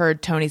haven't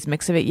heard Tony's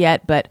mix of it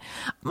yet, but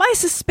my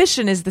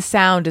suspicion is the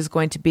sound is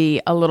going to be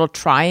a little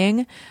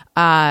trying,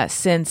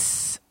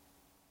 since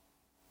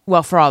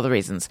Well, for all the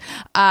reasons.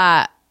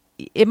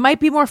 It might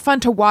be more fun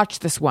to watch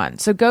this one.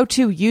 So go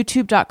to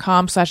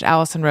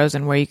youtube.com/Allison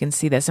Rosen where you can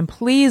see this. And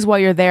please, while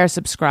you're there,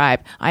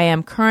 subscribe. I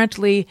am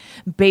currently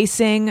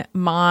basing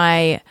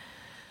my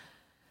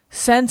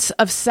sense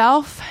of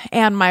self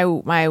and my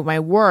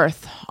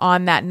worth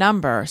on that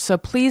number. So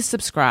please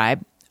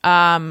subscribe.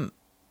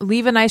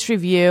 Leave a nice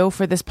review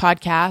for this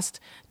podcast.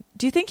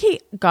 Do you think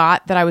he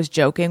got that I was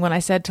joking when I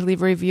said to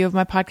leave a review of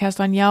my podcast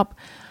on Yelp?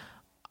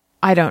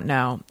 I don't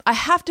know. I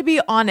have to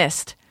be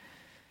honest.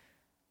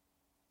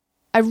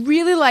 I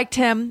really liked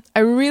him.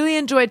 I really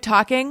enjoyed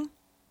talking.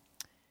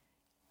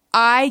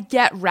 I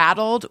get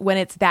rattled when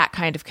it's that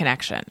kind of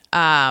connection.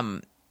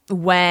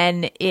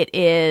 When it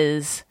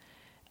is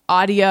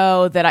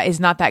audio that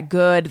is not that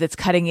good, that's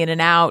cutting in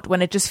and out,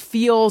 when it just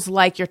feels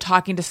like you're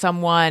talking to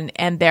someone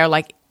and they're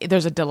like,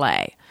 there's a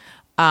delay.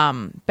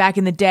 Back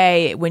in the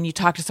day, when you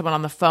talk to someone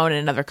on the phone in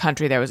another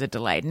country, there was a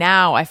delay.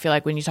 Now I feel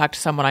like when you talk to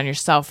someone on your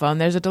cell phone,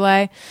 there's a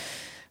delay.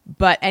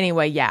 But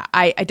anyway, yeah,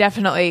 I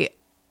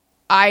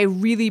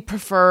really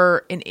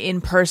prefer an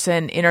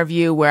in-person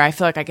interview where I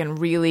feel like I can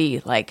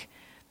really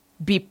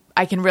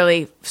I can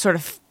really sort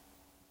of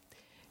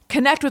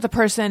connect with a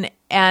person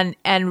and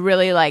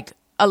really like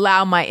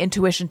allow my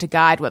intuition to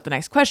guide what the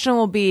next question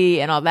will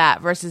be and all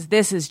that, versus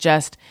this is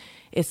just,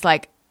 it's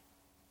like,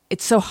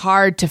 it's so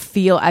hard to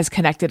feel as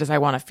connected as I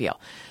want to feel.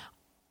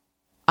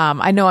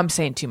 I know I'm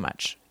saying too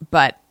much,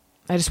 but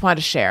I just wanted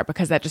to share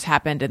because that just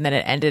happened and then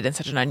it ended in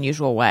such an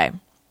unusual way.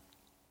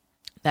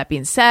 That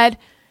being said,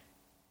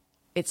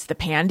 it's the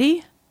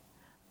Pandy.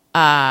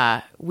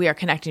 We are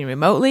connecting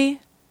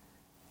remotely,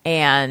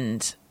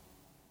 and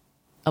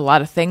a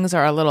lot of things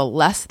are a little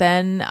less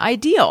than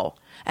ideal.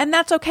 And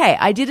that's okay.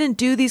 I didn't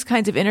do these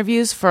kinds of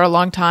interviews for a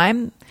long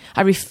time.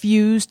 I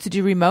refused to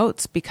do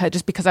remotes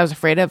because I was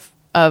afraid of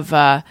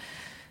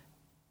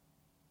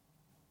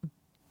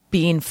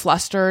being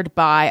flustered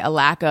by a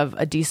lack of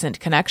a decent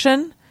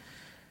connection.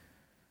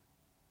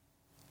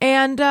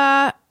 And,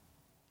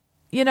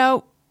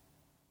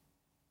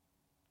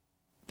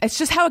 it's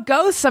just how it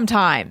goes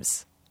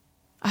sometimes.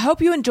 I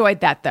hope you enjoyed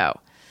that, though.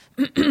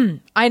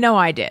 I know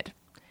I did.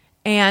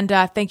 And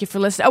thank you for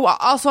listening. Oh,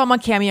 also, I'm on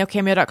Cameo,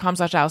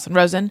 cameo.com/Allison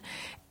Rosen.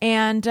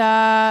 And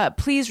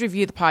please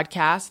review the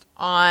podcast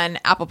on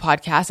Apple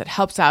Podcasts. It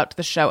helps out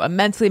the show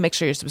immensely. Make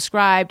sure you're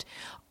subscribed.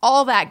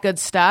 All that good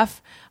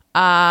stuff.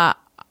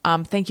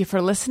 Thank you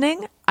for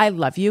listening. I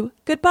love you.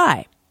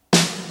 Goodbye.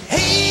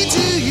 Hey,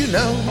 do you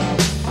know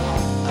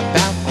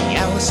about the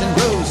Allison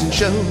Rosen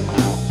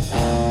Show?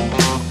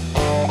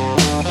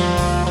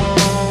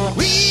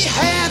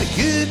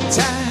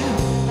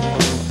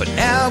 Time, but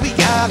now we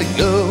gotta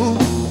go.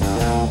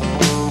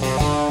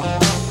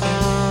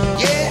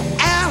 Yeah,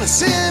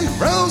 Allison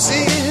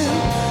Rosen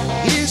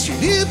is your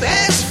new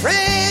best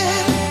friend.